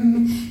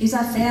presume. He's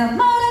a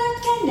farmer in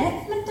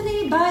Kenneth, and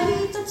he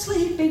bides at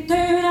Sleepy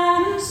Tune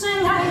and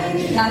sing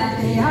Heidi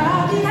Arati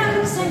Hardy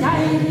and sing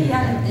Heidi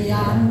Arati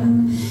Arn.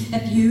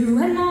 If you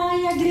and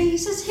I agree,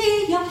 says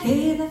he, you'll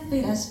hear the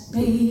fairest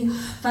be.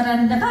 For I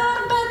never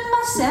bid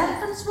my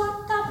servants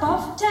what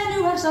above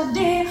 10 hours a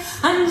day.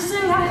 And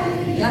sing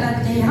Heidi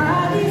Arati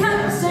Hardy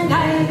and sing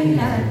Heidi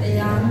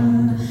Arati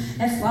Arn.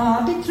 If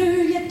I be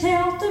true you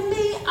tell to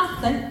me, I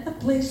think the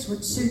place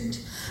would suit.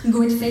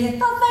 Good faith,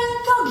 I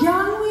think I'll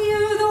yarn with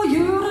you, though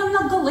you're an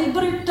ugly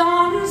brute.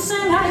 And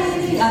sing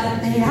Heidi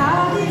Arati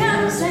Hardy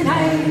and sing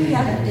Heidi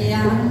Arati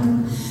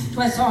Arn.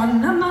 'Twas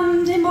on a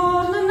Monday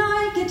morning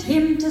I get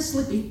him to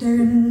Sleepy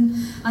Tune,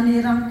 and he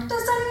ranked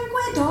us in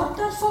quid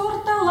order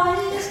for the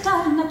lies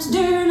turnips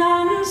doon.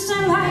 And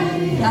sing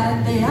Heidi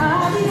Arati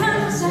Hardy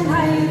and sing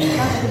Heidi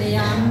Arati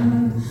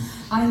Arn.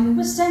 I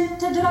was sent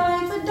to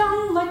drive it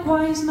down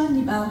likewise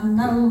many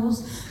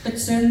barnels, but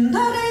soon the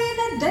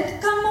rain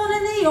did come on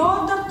and the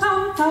order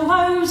come to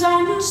louse.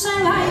 And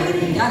sing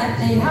Heidi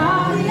Arati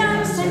Hardy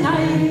and sing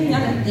Heidi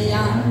Arati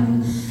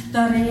Arn.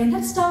 The rain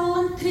had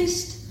still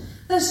increased,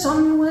 the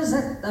sun was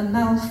at the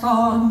mill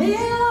for me,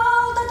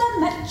 all that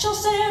Mitchell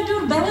said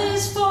your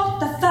belly's for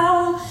to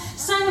fill.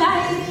 Sing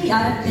Heidi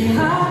Arati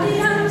Hardy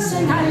and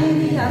sing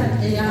Heidi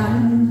Arati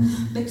Arn.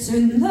 But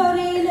soon the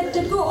rain it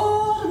did go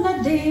o'er and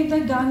the day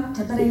began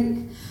to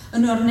break,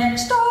 and our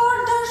next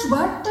orders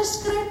were to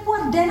scrape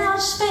our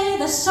dinners fae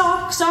the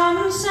socks.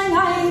 And sing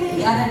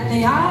Heidi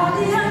Arati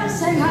Hardy and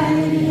sing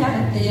Heidi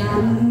Arati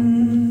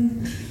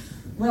Arn.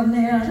 We'll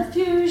ne'er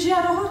refuse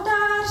your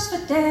orders,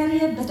 for there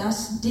you bid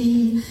us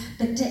do,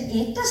 but to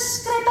eat the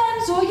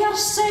scribbings o' your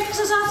sex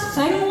is a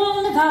thing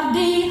we'll never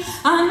do.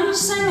 And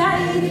sing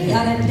Heidi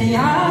Arati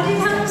Hardy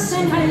and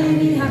sing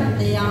Heidi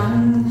Arati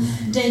Arn.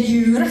 Did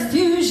you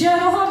refuse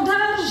your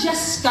orders, you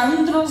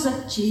scoundrels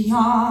that ye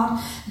are?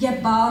 You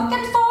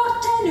bargained for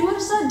 10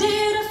 hours a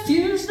day,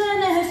 refuse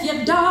then if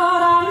you dare.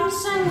 And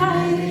sing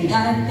Heidi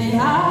Arati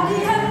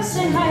Hardy and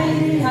sing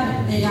Heidi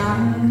Arati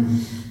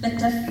Arn. But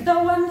if the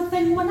one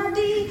thing wanna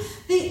do,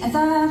 the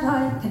other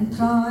I can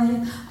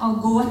try. I'll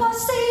go and I'll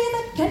see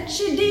the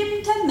kitchen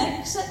deem to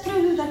mix it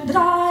through the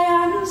dry.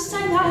 And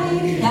sing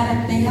Heidi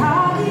Arati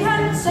Hardy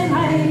and sing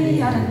Heidi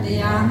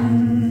Arati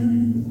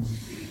Arn.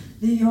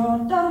 The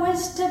order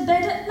was to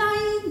bed at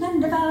 9 and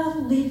never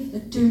leave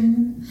the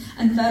tune,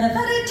 and for the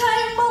very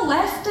time we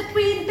left it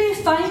we'd be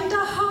fined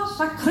a half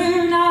a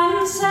croon.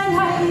 And sing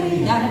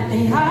Heidi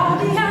Arati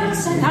Hardy and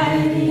sing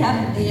Heidi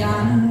Arati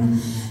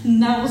Arn.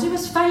 Nelsy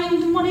was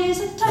fined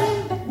monies a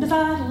time, but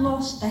never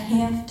lost a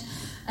heft,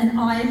 and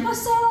I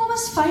myself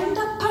was fined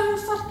 £1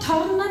 for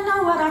turning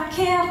our a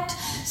cart.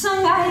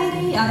 Sing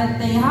Heidi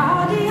Arati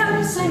Hardy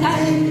and sing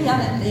Heidi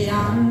Arati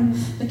Arn.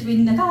 But we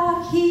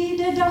never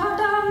heeded our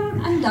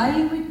done,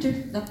 and we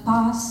took the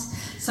pass,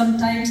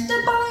 sometimes to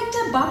buy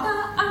tobacco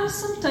and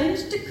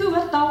sometimes to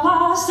court the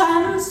lass.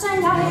 And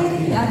sing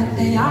Heidi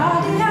Arati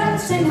Hardy and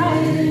sing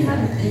Heidi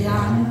Arati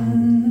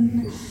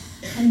Arn.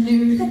 And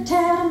now the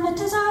term it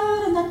is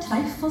o'er and the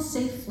trifle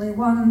safely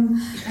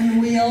won,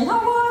 and we'll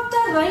award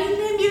the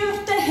rainy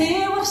muir to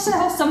hae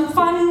ourselves some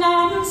fun.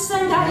 And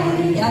sing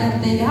Heidi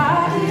Arati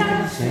Hardy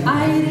and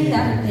Heidi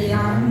Arati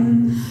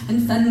Arn.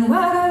 And then we're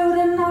out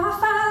in a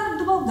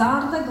fard, we'll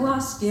guard the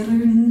Glasgow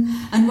rune,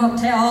 and we'll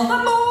tell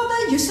them all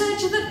the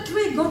usage that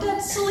we got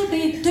at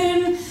Sleepy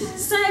Tune.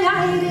 Sing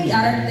Heidi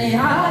Arati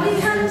Hardy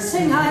and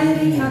sing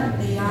Heidi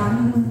Arati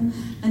Arn.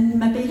 And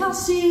maybe I'll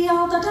see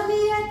all that of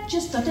me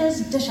just at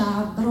his dish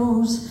of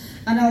bros,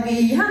 and I'll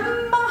give him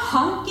a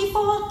honky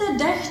for the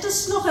dish to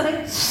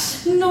snookery.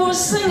 No,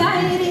 sing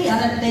Heidi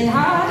Arati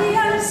Hardy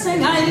and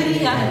sing Heidi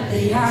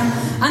Arati Arn.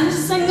 And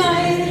sing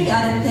Heidi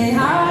Arati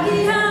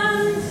Hardy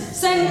and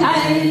sing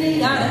Heidi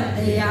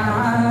Arati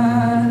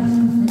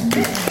Arn.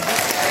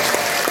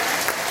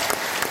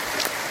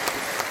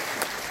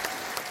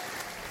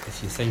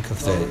 if you think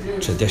of the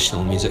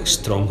traditional music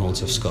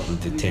strongholds of Scotland,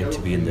 they tend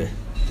to be in the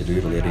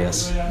rural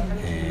areas,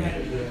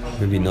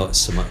 maybe not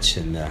so much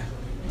in a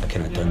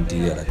kind of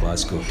Dundee or a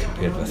Glasgow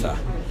compared with a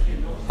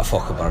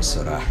Fochabers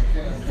or a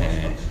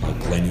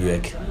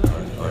Glenwig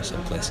or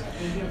someplace.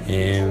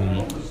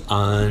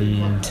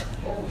 And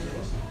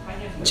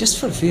just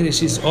for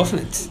various reasons,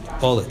 often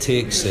all it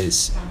takes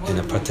is, in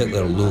a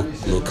particular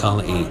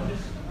locality,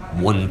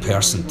 one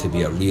person to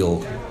be a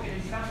real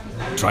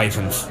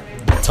driving,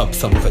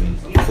 tub-thumping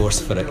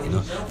force for it, you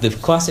know. The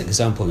classic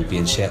example would be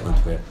in Shetland,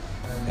 where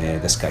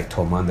this guy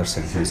Tom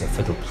Anderson, who's a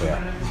fiddle player,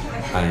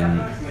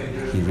 and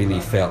he really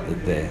felt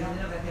that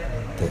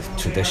the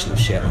tradition of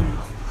Shetland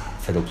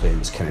fiddle playing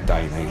was kind of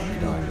dying out,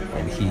 you know,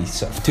 and he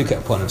sort of took it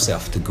upon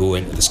himself to go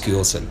into the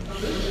schools and,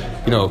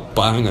 you know,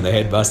 bang on the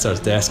headmaster's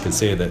desk and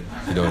say that,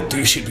 you know,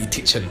 you should be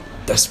teaching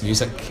this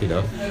music, you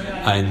know.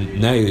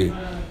 And now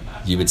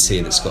you would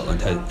say that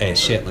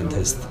Shetland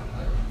has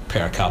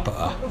per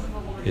capita,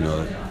 you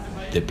know,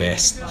 the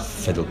best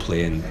fiddle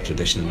playing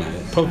tradition,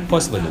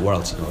 possibly in the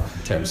world, you know,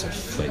 in terms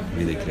of like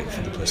really great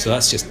fiddle players. So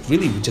that's just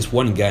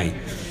one guy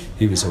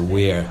who was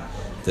aware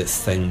that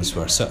things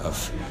were sort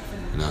of,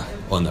 you know,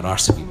 on their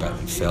arse a wee bit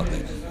and felt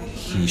that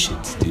he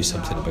should do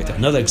something about it.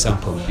 Another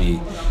example would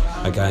be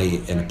a guy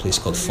in a place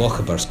called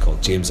Fochabers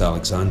called James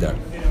Alexander,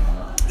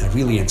 a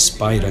really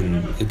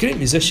inspiring, a great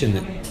musician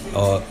that,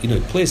 you know,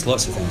 plays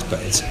lots of things, but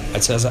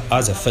it's as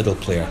a fiddle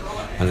player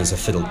and as a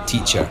fiddle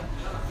teacher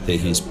that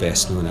he's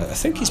best known. I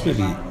think he's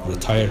maybe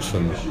retired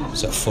from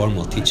sort of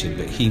formal teaching,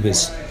 but he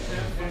was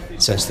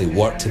essentially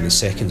worked in the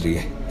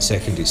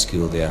secondary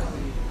school there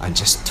and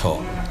just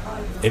taught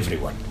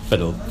everyone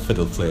fiddle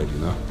playing, you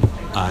know.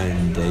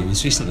 And he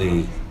was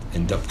recently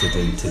inducted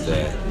into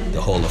the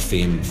Hall of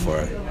Fame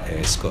for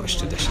Scottish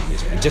traditional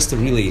music. And just a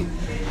really,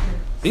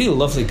 really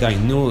lovely guy,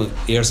 no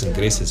airs and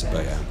graces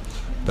about him,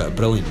 but a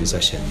brilliant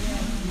musician.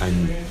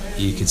 And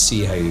you could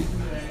see how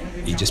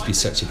he'd just be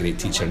such a great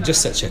teacher and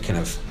just such a kind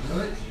of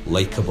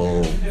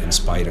likeable,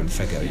 inspiring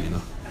figure, you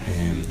know.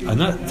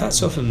 And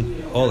that's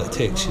often all it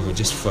takes, you know,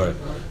 just for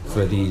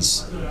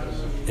these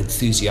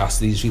enthusiasts,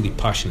 these really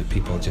passionate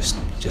people, just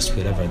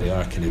wherever they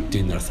are, kind of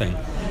doing their thing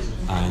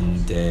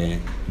and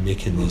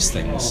making these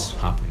things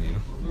happen, you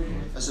know.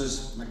 This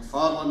is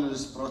McFarlane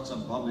has brought a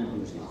Burnie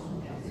blues.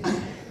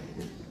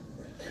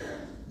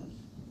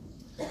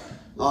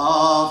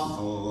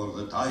 For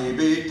that I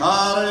be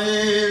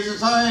tarries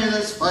as I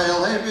this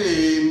file have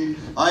been,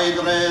 I'd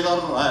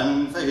rather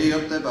run for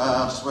here to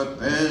burst with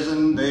biz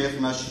and bath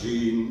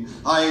machine.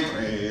 I'd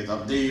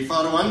rather die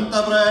for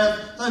winter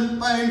breath than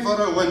pine for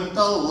a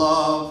winter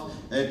love.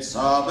 It's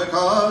a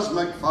because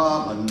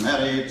McFarlane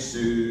married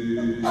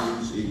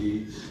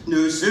Susie.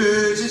 No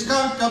Susie's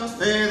conquered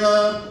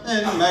feather,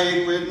 and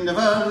mine would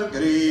never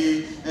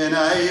agree. And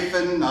if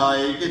and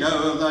I get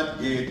out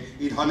that gate,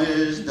 he'd hunt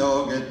his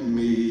dog at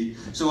me.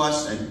 So I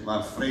sent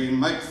my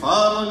friend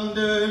McFarlane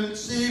down to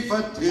see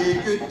if he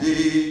could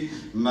do.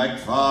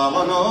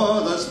 McFarlane,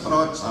 oh, the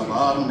sprots of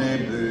Barney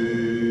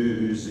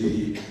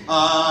Boozy.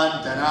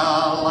 I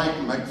dinna like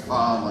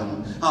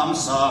McFarlane, I'm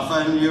soft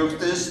and used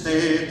to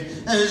state.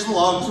 His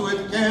logs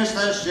would cast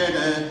a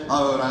shadow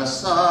o'er a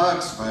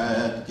sack's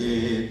fat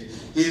gate.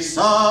 He's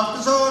soft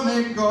as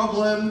only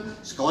goblin,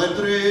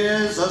 squidry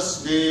as a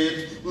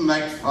skate.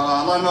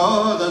 McFarlane,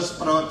 oh, the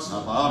sprots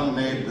of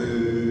Barney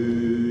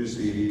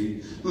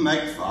Boozy.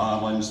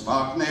 McFarlane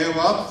spark nae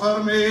word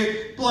for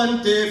me,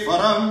 plenty for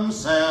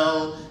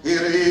himsel. He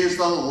raised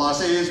the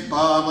lassies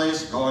barley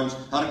scones,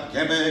 her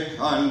kibbeck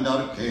and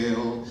her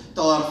kale,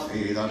 till her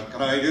father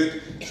cried out,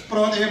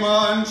 Sprotty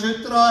man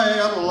should try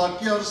your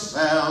luck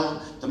yoursel.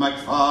 To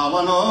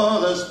McFarlane,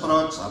 oh, the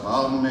sprots of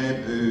Barney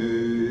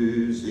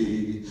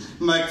Boozy.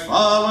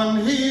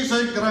 McFarlane, he's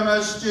a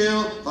grimace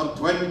jail for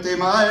 20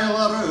 mile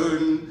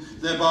around.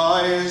 The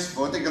boys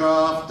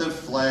photographed the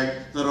flag,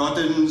 the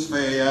rottens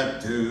fair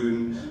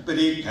tune. But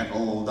he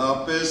kettled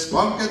up his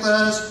spunk at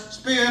us,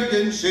 speared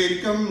and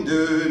she'd come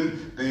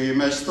down. Be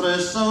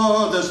mistress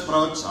of the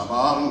sprouts of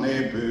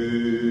Barney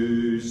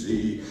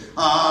Boozy.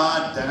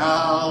 I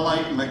dinna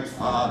like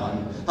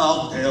McFarlane,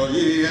 I'll tell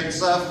you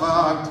it's a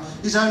fact.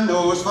 He's a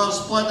nose for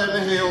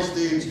splitting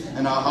hailstones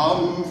and a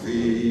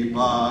humpy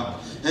back.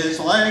 His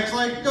legs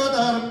like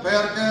gutter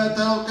perka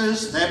till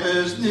his step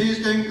his knees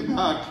can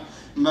knack.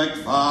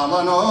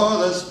 McFarlane, oh,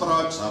 the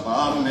sprots of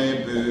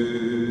Barney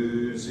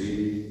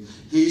Boozy.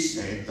 He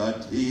said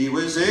that he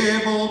was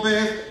able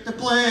both to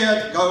play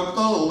at Gout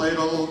the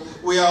Little,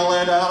 wi' a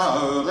leader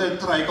o' the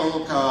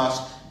trickle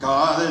cast,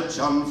 gathered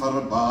John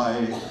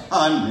forby.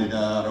 And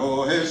neither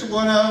o' his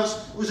winners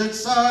was it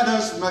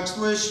saddest mixed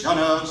with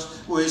shunners,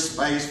 with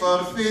spice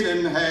for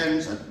feeding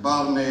hens at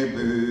Barney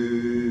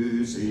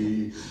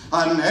Boozy.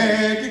 An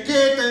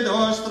educated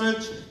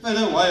ostrich for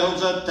the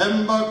wilds of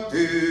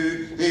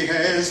Timbuktu, he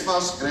has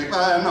for scraping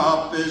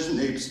up his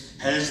nips,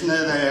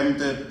 hasna them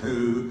to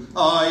poo.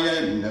 I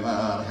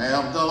never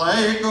heard the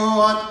like o'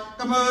 what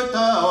come out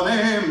on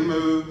him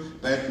moo,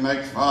 but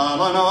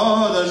McFarlane,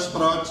 oh, the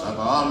sprots of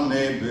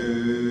Barney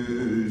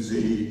Boozy.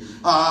 Susie.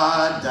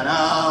 I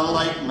dinna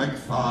like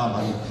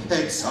McFarlane,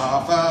 it's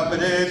half but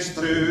it's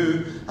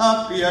true.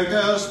 Up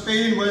your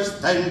Spain was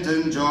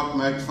tentin' Jock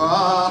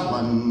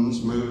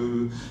McFarlane's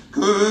moo.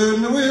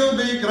 Coon will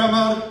be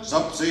grimmer,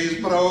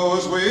 Supsy's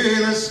bros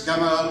wi' the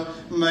skimmer,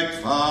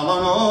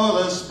 McFarlane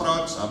o' the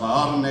sprots of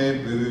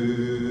Arnie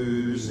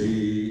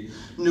Boozy.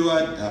 No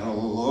a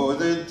dirl o'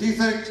 the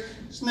teethick,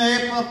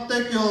 snae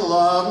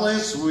particularly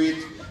sweet,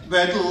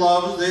 but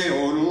love's the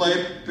only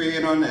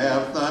pain on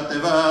earth that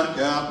ever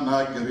got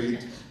me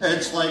greet.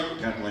 It's like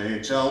Kirtley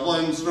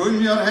chilblains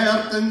round your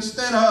heart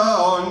instead of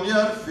on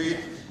your feet.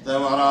 They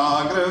were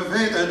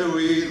aggravated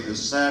with the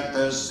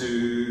certain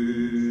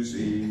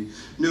Susie.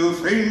 No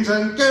friends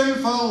and kin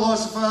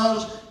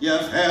philosophers,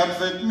 you've heard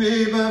what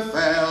me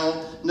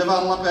befell. Never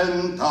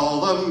lippin'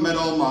 till the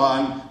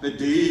middleman, but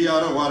do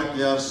your work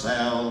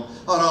yourself.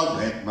 Or I'll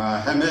bet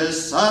my him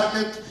is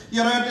circuit,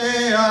 you're a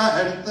day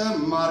ahead the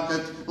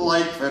market,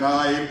 like when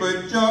I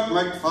put Jock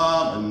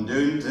McFarlane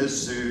down to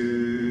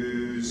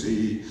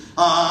Susie.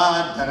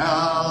 I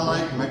dinna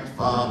like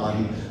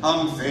McFarlane,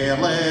 I'm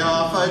fairly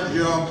off a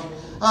joke.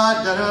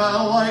 I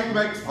dinna like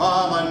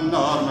McFarlane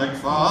nor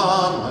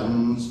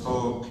McFarlane's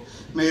folk.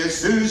 May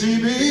Susie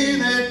be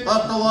nae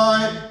turtle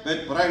eye,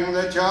 but bring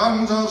the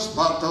chans of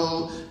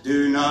spurtle.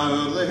 Do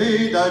now the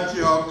head a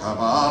Jock of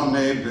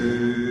Arnie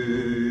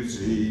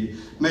Boozy.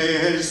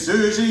 May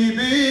Susie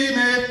be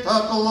nae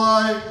turtle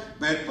eye,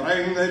 but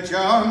bring the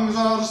chans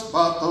of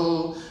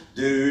spurtle.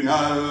 Do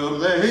now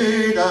the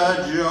head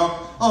a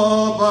Jock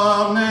of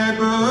Arnie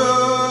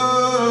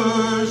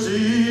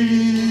Boozy.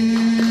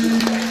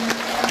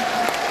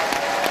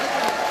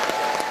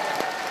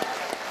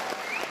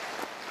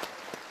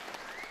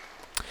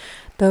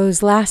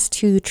 Those last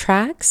two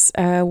tracks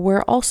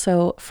were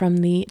also from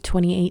the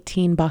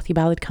 2018 Bothy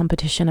Ballad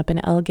competition up in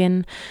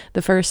Elgin.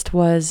 The first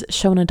was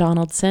Shona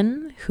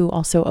Donaldson, who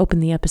also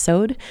opened the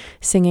episode,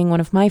 singing one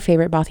of my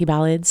favorite Bothy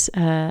ballads,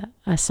 a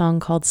song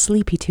called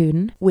Sleepy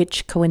Tune,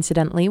 which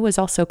coincidentally was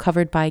also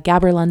covered by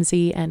Gabber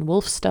Lundsey and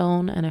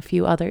Wolfstone and a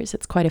few others.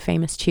 It's quite a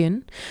famous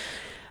tune.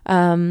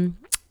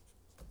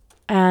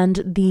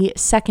 And the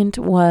second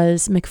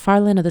was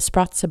McFarlane of the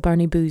Sprots of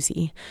Barney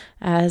Boozy,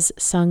 as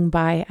sung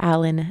by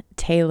Alan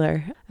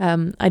Taylor.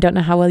 I don't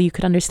know how well you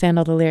could understand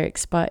all the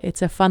lyrics, but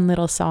it's a fun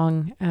little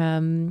song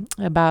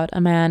about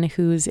a man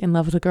who's in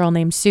love with a girl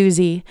named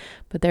Susie,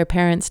 but their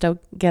parents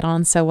don't get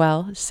on so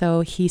well.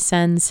 So he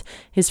sends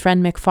his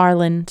friend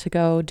McFarlane to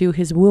go do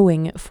his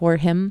wooing for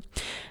him.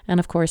 And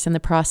of course, in the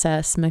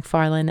process,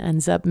 McFarlane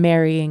ends up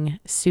marrying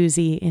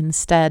Susie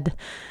instead.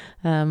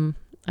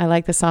 I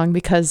like the song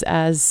because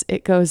as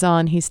it goes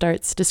on, he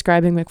starts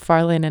describing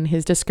McFarlane and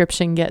his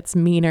description gets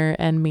meaner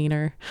and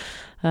meaner.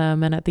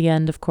 And at the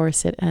end, of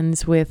course, it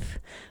ends with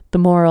the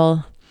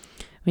moral: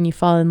 when you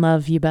fall in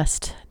love, you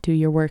best do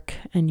your work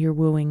and your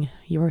wooing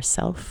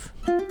yourself.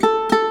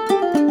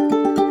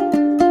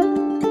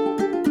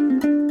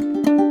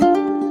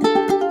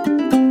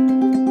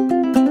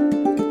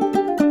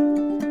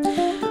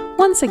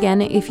 Once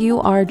again, if you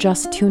are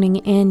just tuning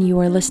in, you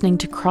are listening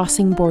to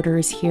Crossing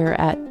Borders here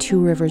at Two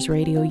Rivers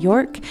Radio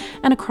York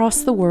and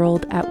across the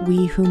world at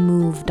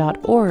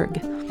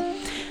wewhomove.org.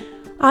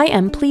 I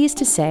am pleased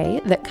to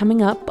say that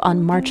coming up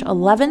on March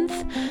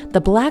 11th,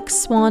 the Black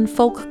Swan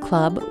Folk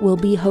Club will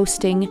be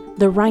hosting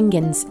the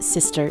Rangans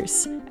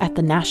Sisters at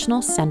the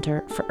National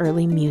Centre for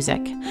Early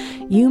Music.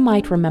 You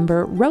might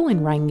remember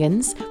Rowan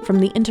Rangans from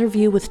the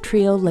interview with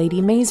trio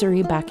Lady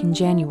Masery back in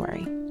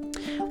January.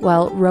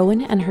 Well,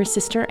 Rowan and her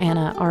sister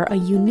Anna are a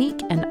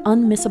unique and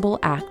unmissable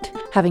act.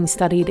 Having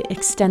studied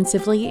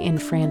extensively in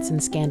France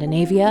and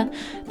Scandinavia,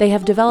 they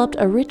have developed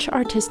a rich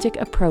artistic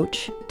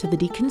approach to the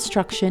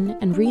deconstruction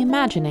and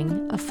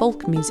reimagining of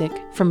folk music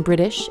from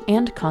British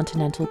and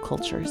continental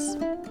cultures.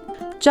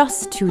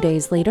 Just 2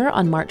 days later,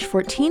 on March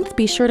 14th,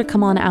 be sure to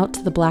come on out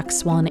to the Black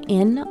Swan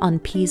Inn on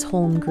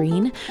Peasholm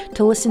Green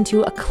to listen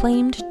to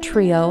acclaimed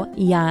trio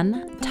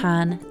Jan,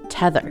 Tan,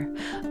 Tether,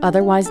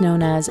 otherwise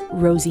known as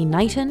Rosie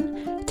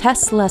Knighton,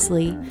 Tess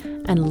Leslie,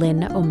 and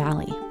Lynn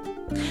O'Malley.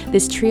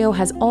 This trio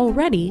has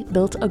already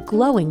built a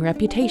glowing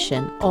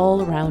reputation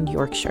all around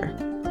Yorkshire.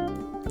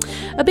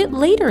 A bit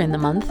later in the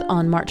month,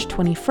 on March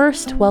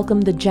 21st, welcome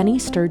the Jenny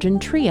Sturgeon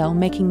Trio,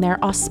 making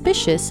their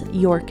auspicious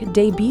York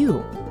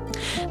debut.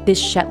 This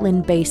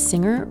Shetland-based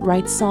singer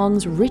writes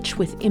songs rich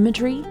with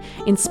imagery,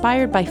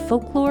 inspired by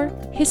folklore,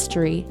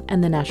 history,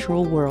 and the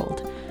natural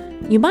world.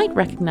 You might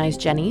recognize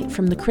Jenny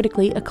from the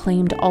critically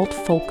acclaimed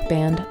alt-folk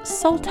band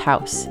Salt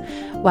House.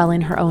 While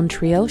in her own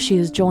trio, she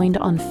is joined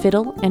on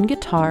fiddle and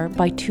guitar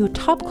by two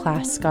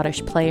top-class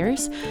Scottish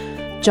players,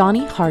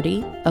 Johnny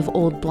Hardy of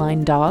Old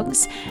Blind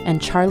Dogs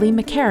and Charlie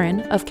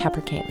McCarran of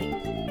Capercaillie.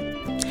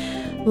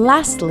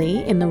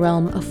 Lastly, in the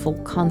realm of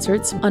folk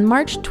concerts, on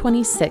March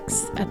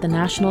 26th at the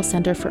National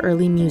Centre for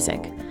Early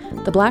Music,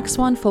 the Black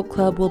Swan Folk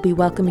Club will be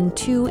welcoming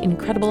two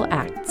incredible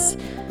acts.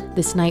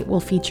 This night will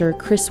feature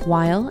Chris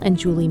Weil and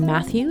Julie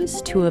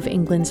Matthews, two of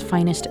England's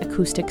finest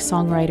acoustic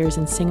songwriters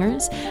and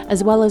singers,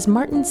 as well as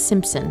Martin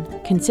Simpson,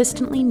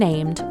 consistently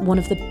named one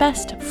of the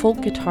best folk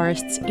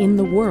guitarists in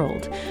the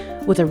world,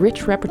 with a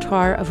rich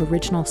repertoire of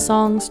original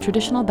songs,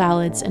 traditional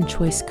ballads, and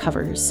choice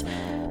covers.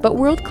 But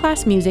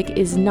world-class music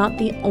is not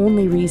the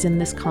only reason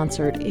this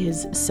concert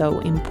is so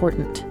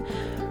important.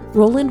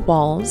 Roland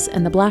Walls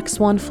and the Black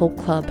Swan Folk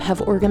Club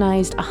have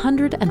organized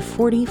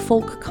 140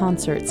 folk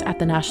concerts at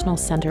the National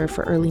Centre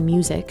for Early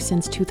Music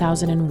since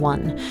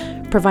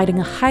 2001, providing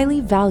a highly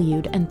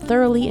valued and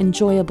thoroughly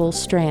enjoyable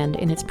strand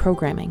in its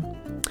programming.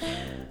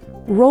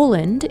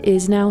 Roland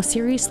is now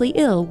seriously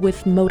ill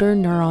with motor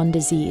neuron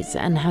disease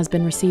and has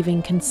been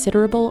receiving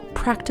considerable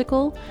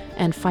practical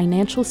and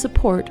financial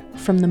support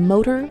from the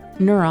Motor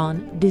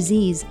Neuron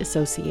Disease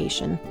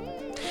Association.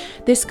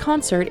 This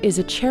concert is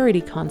a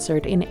charity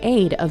concert in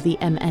aid of the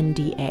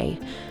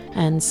MNDA,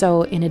 and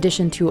so in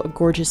addition to a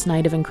gorgeous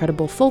night of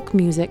incredible folk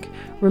music,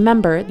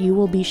 remember you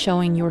will be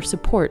showing your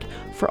support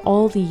for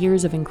all the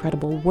years of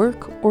incredible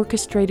work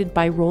orchestrated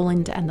by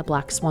Roland and the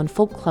Black Swan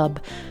Folk Club,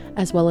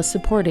 as well as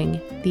supporting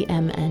the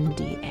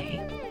MNDA.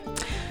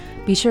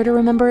 Be sure to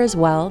remember as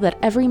well that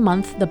every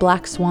month the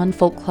Black Swan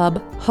Folk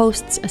Club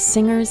hosts a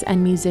singers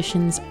and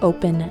musicians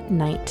open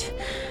night.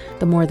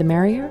 The more the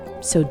merrier,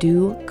 so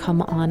do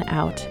come on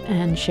out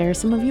and share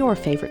some of your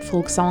favorite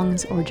folk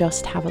songs or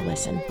just have a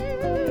listen.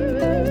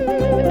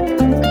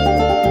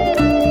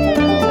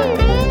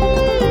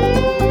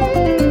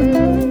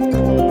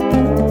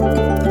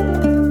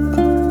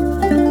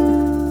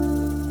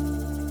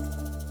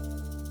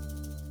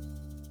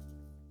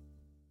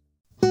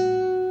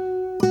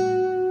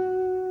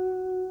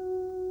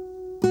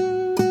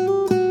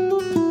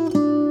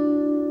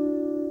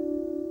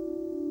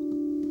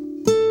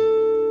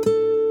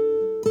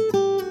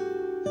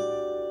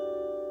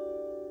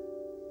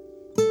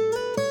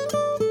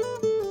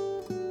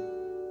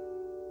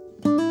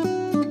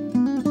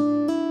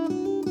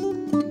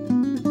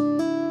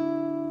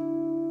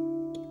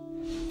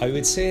 I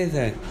would say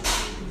that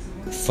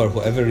for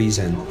whatever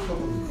reason,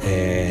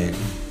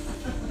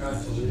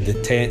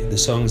 the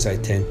songs I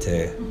tend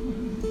to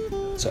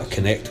sort of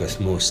connect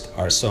with most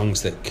are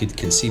songs that could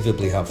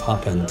conceivably have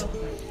happened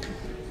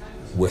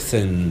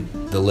within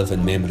the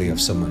living memory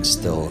of someone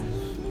still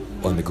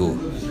on the go.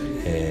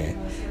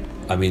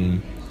 I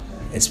mean,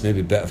 it's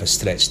maybe a bit of a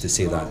stretch to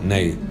say that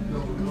now.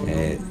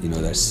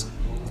 There's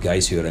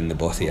guys who are in the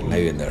bothy are now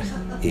in their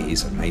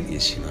 80s or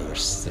 90s.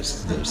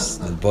 There's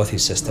the bothy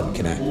system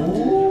kind of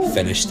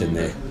finished in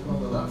the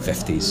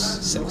 50s,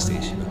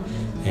 60s.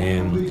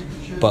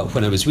 But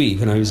when I was wee,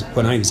 when I was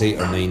 8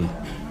 or 9,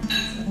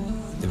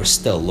 there were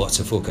still lots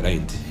of folk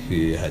around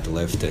who had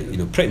lived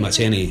it. Pretty much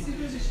any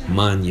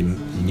man you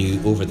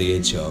knew over the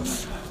age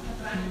of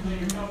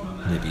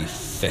maybe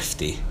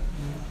 50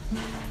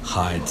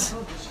 had,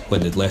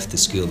 when they'd left the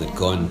school, they'd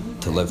gone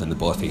to live in the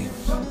bothy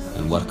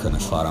and work on a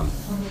farm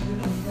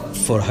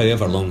for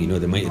however long.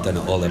 They might have done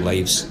it all their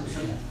lives.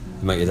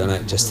 They might have done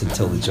it just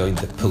until they joined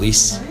the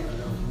police,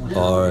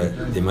 or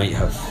they might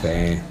have,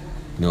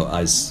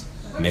 as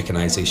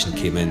mechanisation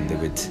came in, they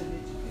would,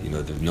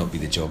 there would not be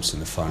the jobs on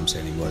the farms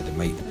anymore. They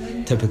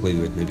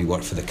would maybe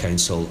work for the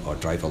council or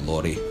drive a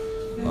lorry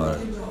or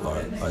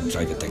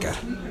drive a digger,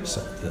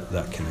 so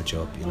that kind of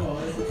job.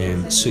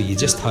 So you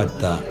just had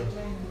that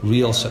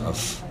real sort of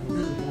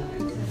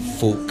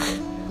folk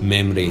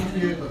memory.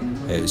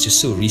 It was just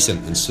so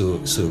recent and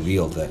so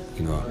real that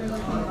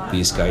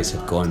these guys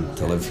had gone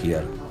to live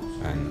here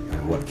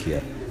and work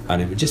here,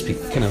 and it would just be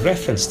kind of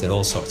referenced in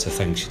all sorts of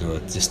things.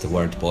 Just the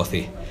word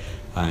bothy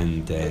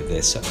and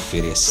the sort of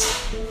various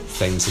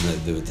things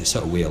in the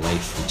sort of way of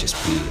life would just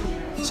be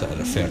sort of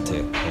referred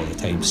to all the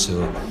time.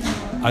 So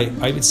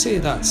I would say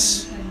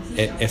that's,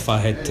 if I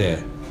had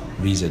to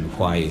reason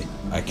why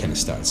I kind of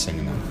started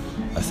singing them,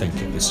 I think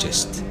it was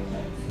just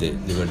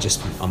they were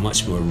just a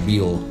much more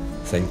real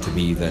thing to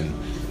me than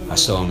a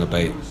song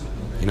about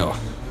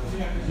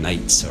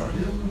knights or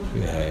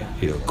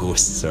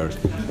ghosts or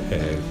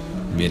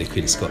Mary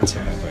Queen of Scots or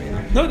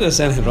whatever. Not that there's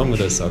anything wrong with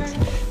those songs,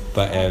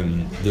 but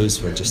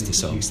those were just the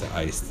songs that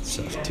I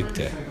sort of took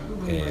to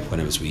when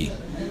I was wee,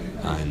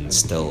 and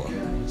still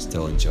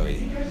enjoy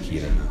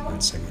hearing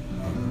and singing.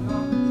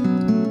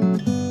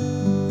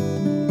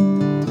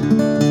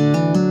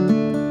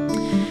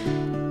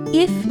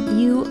 If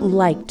you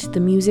liked the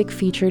music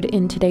featured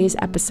in today's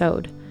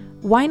episode,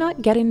 why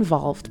not get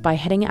involved by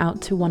heading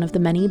out to one of the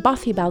many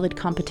Bothy Ballad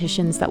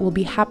competitions that will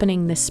be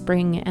happening this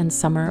spring and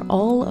summer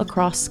all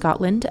across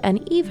Scotland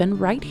and even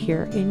right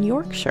here in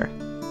Yorkshire?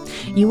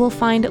 You will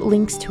find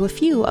links to a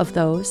few of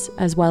those,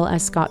 as well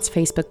as Scott's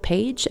Facebook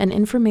page and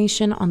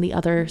information on the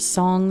other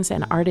songs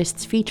and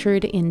artists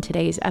featured in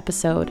today's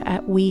episode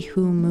at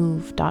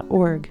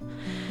wewhomove.org.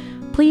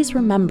 Please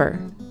remember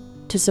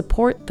to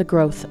support the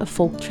growth of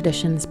folk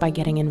traditions by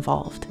getting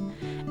involved.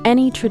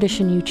 Any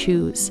tradition you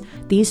choose,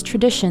 these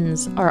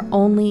traditions are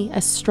only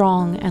as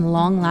strong and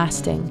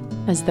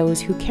long-lasting as those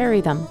who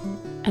carry them,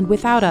 and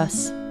without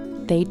us,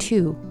 they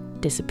too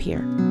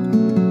disappear.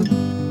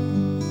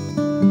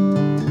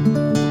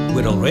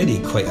 We're already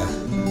quite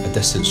a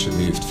distance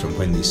removed from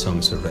when these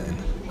songs were written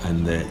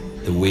and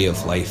the way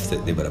of life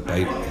that they were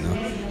about,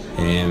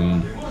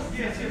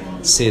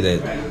 Say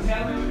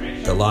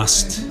that the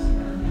last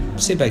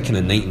say by kind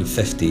of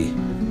 1950,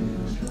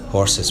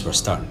 horses were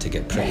starting to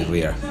get pretty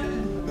rare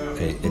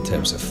in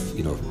terms of,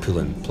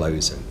 pulling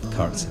ploughs and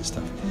carts and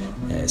stuff.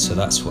 So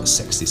that's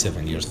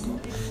 67 years ago.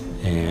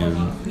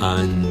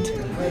 And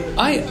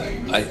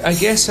I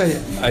guess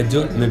I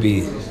don't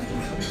maybe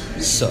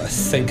sort of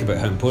think about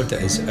how important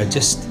it is.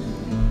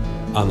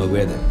 I'm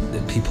aware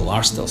that people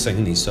are still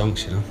singing these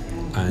songs,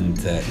 and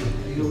that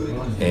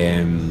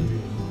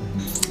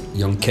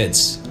young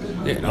kids,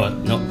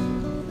 not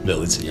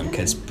millions of young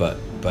kids, but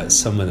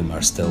some of them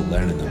are still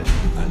learning them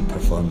and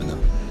performing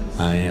them.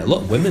 A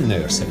lot of women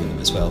now are singing them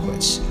as well,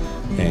 which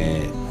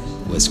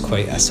was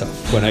quite a sort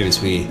of, when I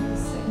was wee,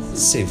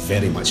 say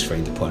very much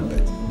frowned upon,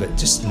 but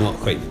just not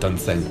quite done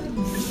thing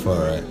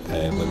for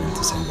women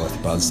to sing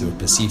Bothy ballads. They were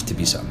perceived to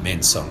be sort of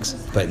men's songs.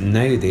 But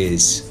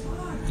nowadays,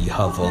 you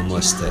have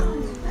almost at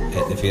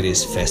the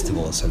various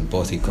festivals and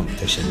Bothy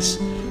competitions,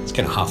 it's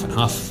kind of half and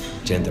half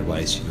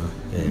gender-wise,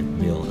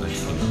 male and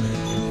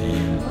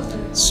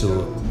female.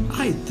 So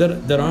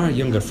there are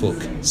younger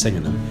folk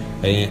singing them.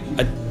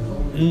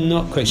 I'm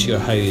not quite sure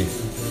how,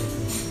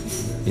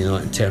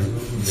 in terms,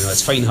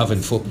 it's fine having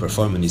folk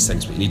performing these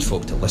things, but you need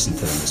folk to listen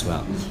to them as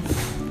well.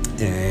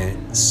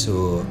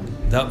 So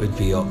that would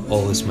be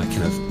always my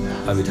kind of,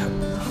 I would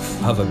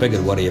have a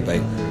bigger worry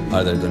about,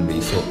 are there going to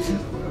be folk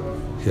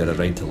who are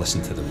around to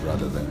listen to them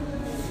rather than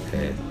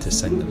to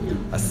sing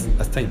them. I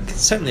think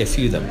certainly a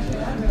few of them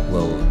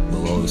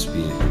will always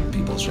be in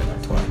people's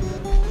repertoire.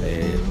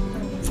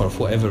 For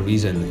whatever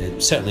reason,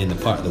 certainly in the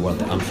part of the world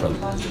that I'm from,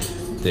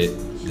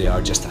 they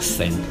are just a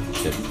thing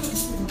that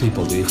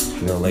people do.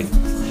 Like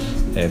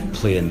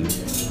playing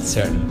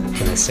certain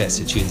kind of sets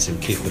of tunes in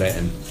Cape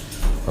Breton,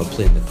 or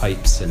playing the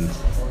pipes in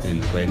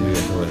Glenwood,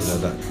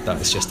 that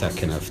is just a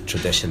kind of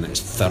tradition that is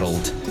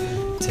furled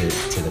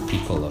to the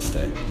people of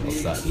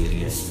that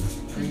area.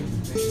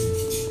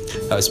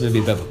 That was maybe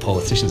a bit of a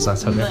politician's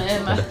answer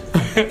there.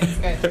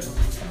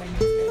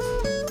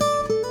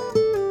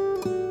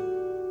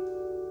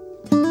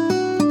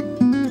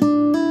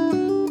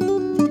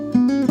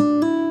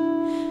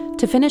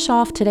 To finish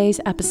off today's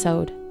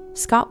episode,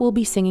 Scott will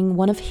be singing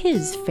one of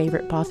his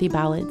favorite Bothy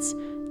ballads,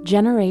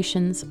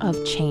 Generations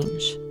of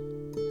Change.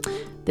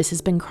 This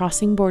has been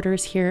Crossing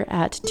Borders here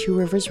at Two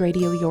Rivers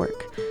Radio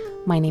York.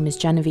 My name is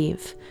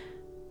Genevieve.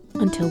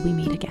 Until we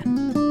meet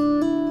again.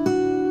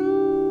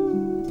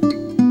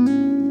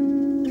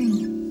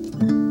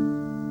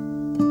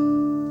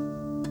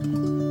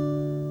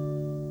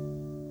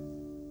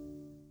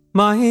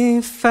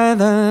 My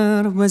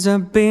father was a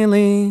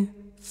bailie,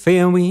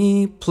 fair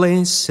wee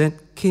place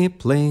at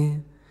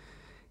Capeley.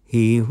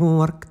 He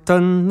worked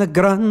on the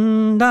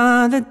grund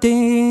a' the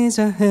days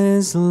of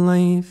his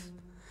life.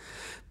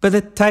 By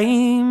the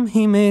time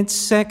he made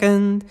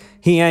second,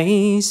 he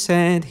aye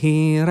said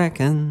he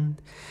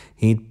reckoned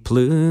he'd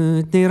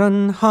ploughed near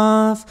on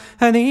half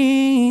of the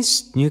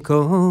East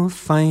Newco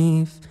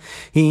Fife.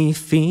 He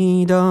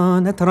feed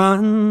on at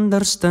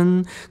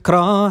Randerston,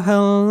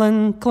 Crawhill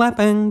and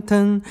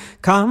Clappington,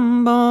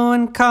 Cambo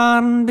and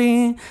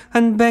Carnby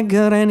and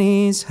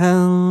Begrenny's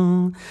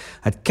Hill.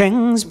 At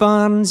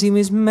Kingsbarns he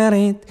was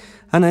married,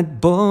 and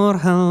at Boar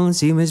Hills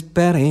he was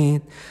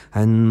buried.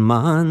 And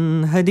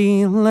man, had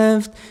he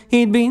lived,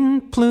 he'd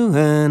been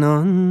ploughing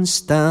on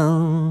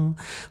still.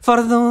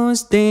 For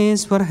those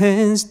days were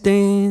his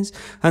days,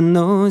 and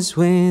those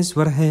ways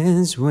were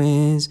his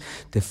ways,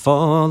 to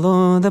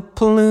follow the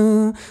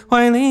plough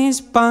while his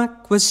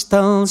back was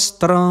still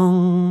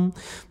strong.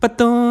 But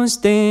those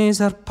days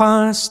are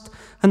past,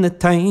 and the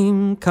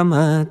time come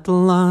at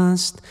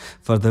last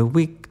for the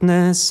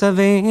weakness of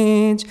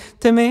age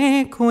to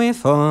make way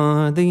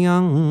for the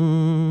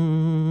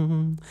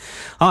young.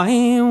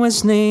 I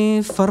was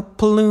nae for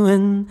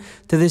ploughing,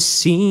 to the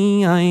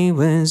sea I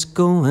was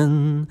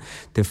going,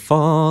 to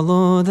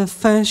follow the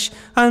fish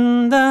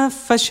and the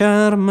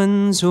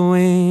fisherman's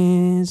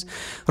ways.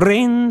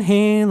 Rain,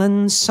 hail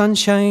and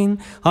sunshine,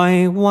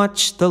 I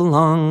watched the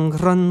long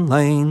run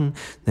line,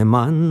 the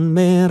man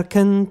mair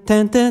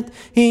contented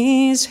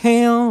his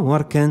hail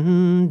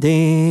working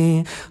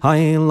day.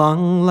 I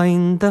long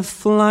lined the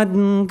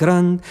Fladden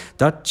Grand,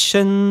 Dutch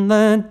in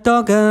the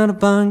Dogger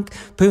Bank,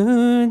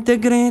 pulled the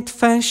great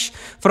fish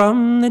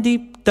from the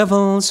deep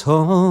Devil's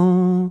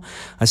Hole.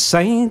 A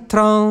side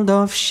trawled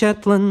off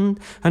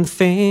Shetland and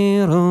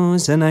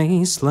Faroes in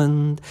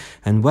Iceland,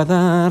 and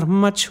weather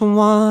much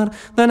war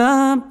than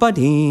a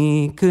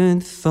body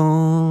could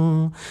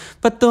thole.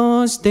 But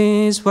those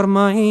days were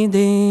my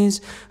days,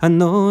 and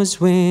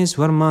those ways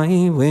were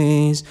my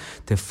ways,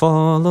 to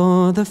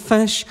follow the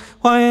fish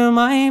while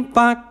my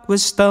back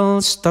was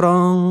still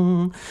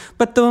strong.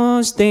 But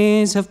those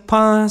days have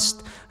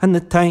passed, and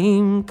the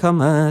time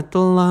come at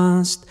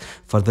last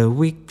for the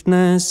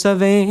weakness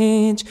of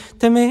age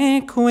to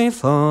make way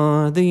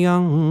for the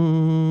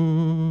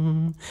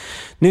young.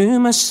 Now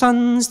my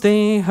sons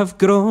they have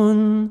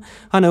grown,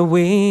 and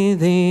away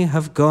they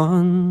have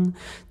gone,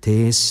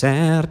 to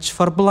search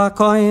for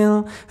black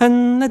oil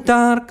in the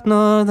dark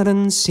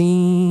northern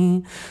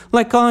sea.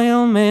 Like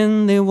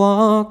oilmen they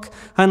walk,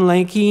 and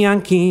like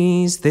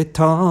Yankees they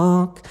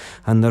talk,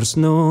 and there's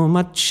no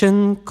much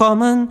in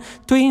common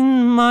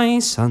between my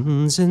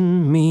sons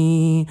and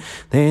me.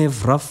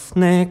 They've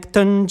roughnecked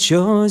and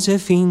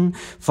Josephine,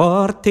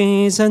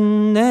 Fortes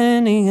and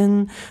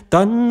Ninian,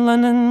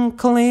 Dunlan and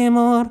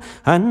Claymore,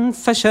 and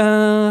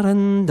Fisher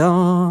and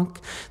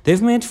Dock.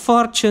 They've made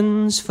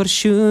fortunes for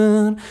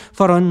sure,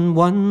 for on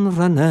one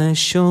run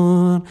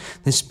ashore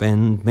they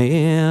spend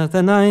more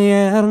than I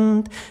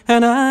earned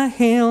in a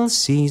whole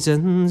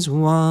season's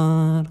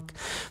work.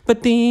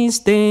 But these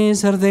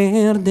days are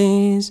their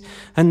days,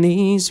 and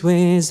these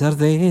ways are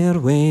their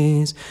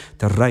ways,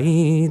 to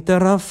ride the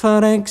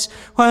rougher eggs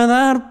while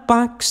their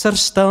backs are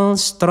still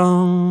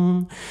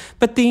strong.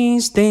 But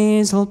these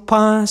days will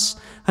pass,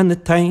 and the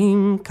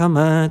time come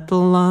at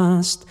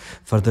last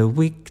for the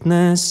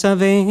weakness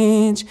of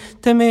age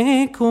to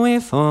make way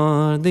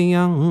for the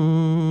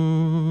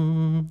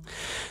young.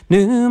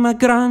 Now my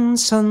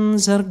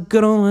grandsons are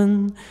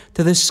growing,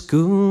 to the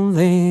school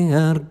they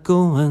are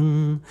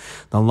going.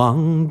 The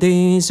long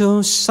days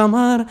of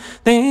summer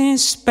they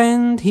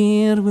spend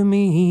here with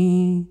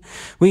me.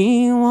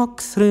 We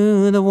walk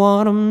through the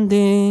warm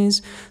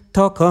days,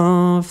 talk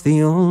of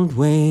the old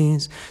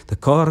ways, the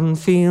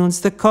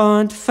cornfields, the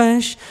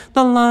codfish,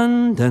 the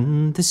land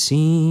and the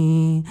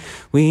sea.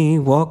 We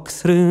walk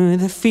through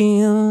the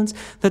fields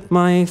that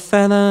my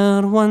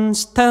father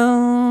once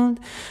tilled,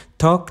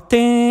 talk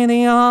to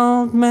the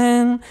old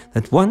men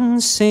that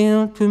once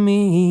sailed with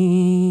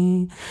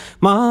me.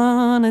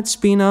 Man, it's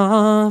been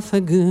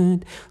awful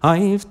good,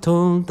 I've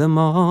told them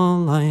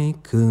all I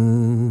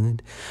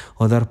could,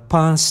 o' their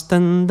past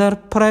and their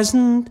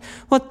present,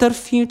 what their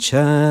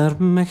future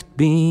might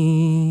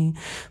be.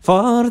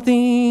 For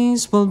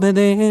these will be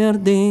their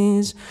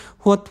days,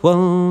 what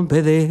will be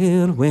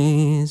their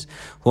ways,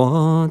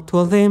 what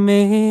will they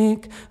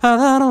make of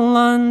their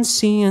land,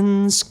 sea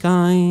and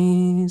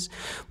skies.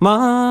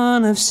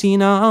 Man, I've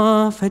seen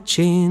off a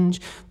change,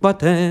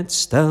 but it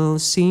still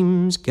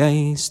seems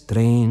gay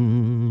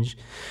strange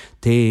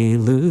to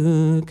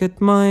look at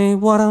my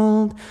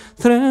world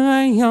through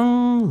a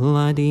young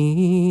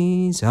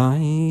laddie's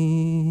eyes.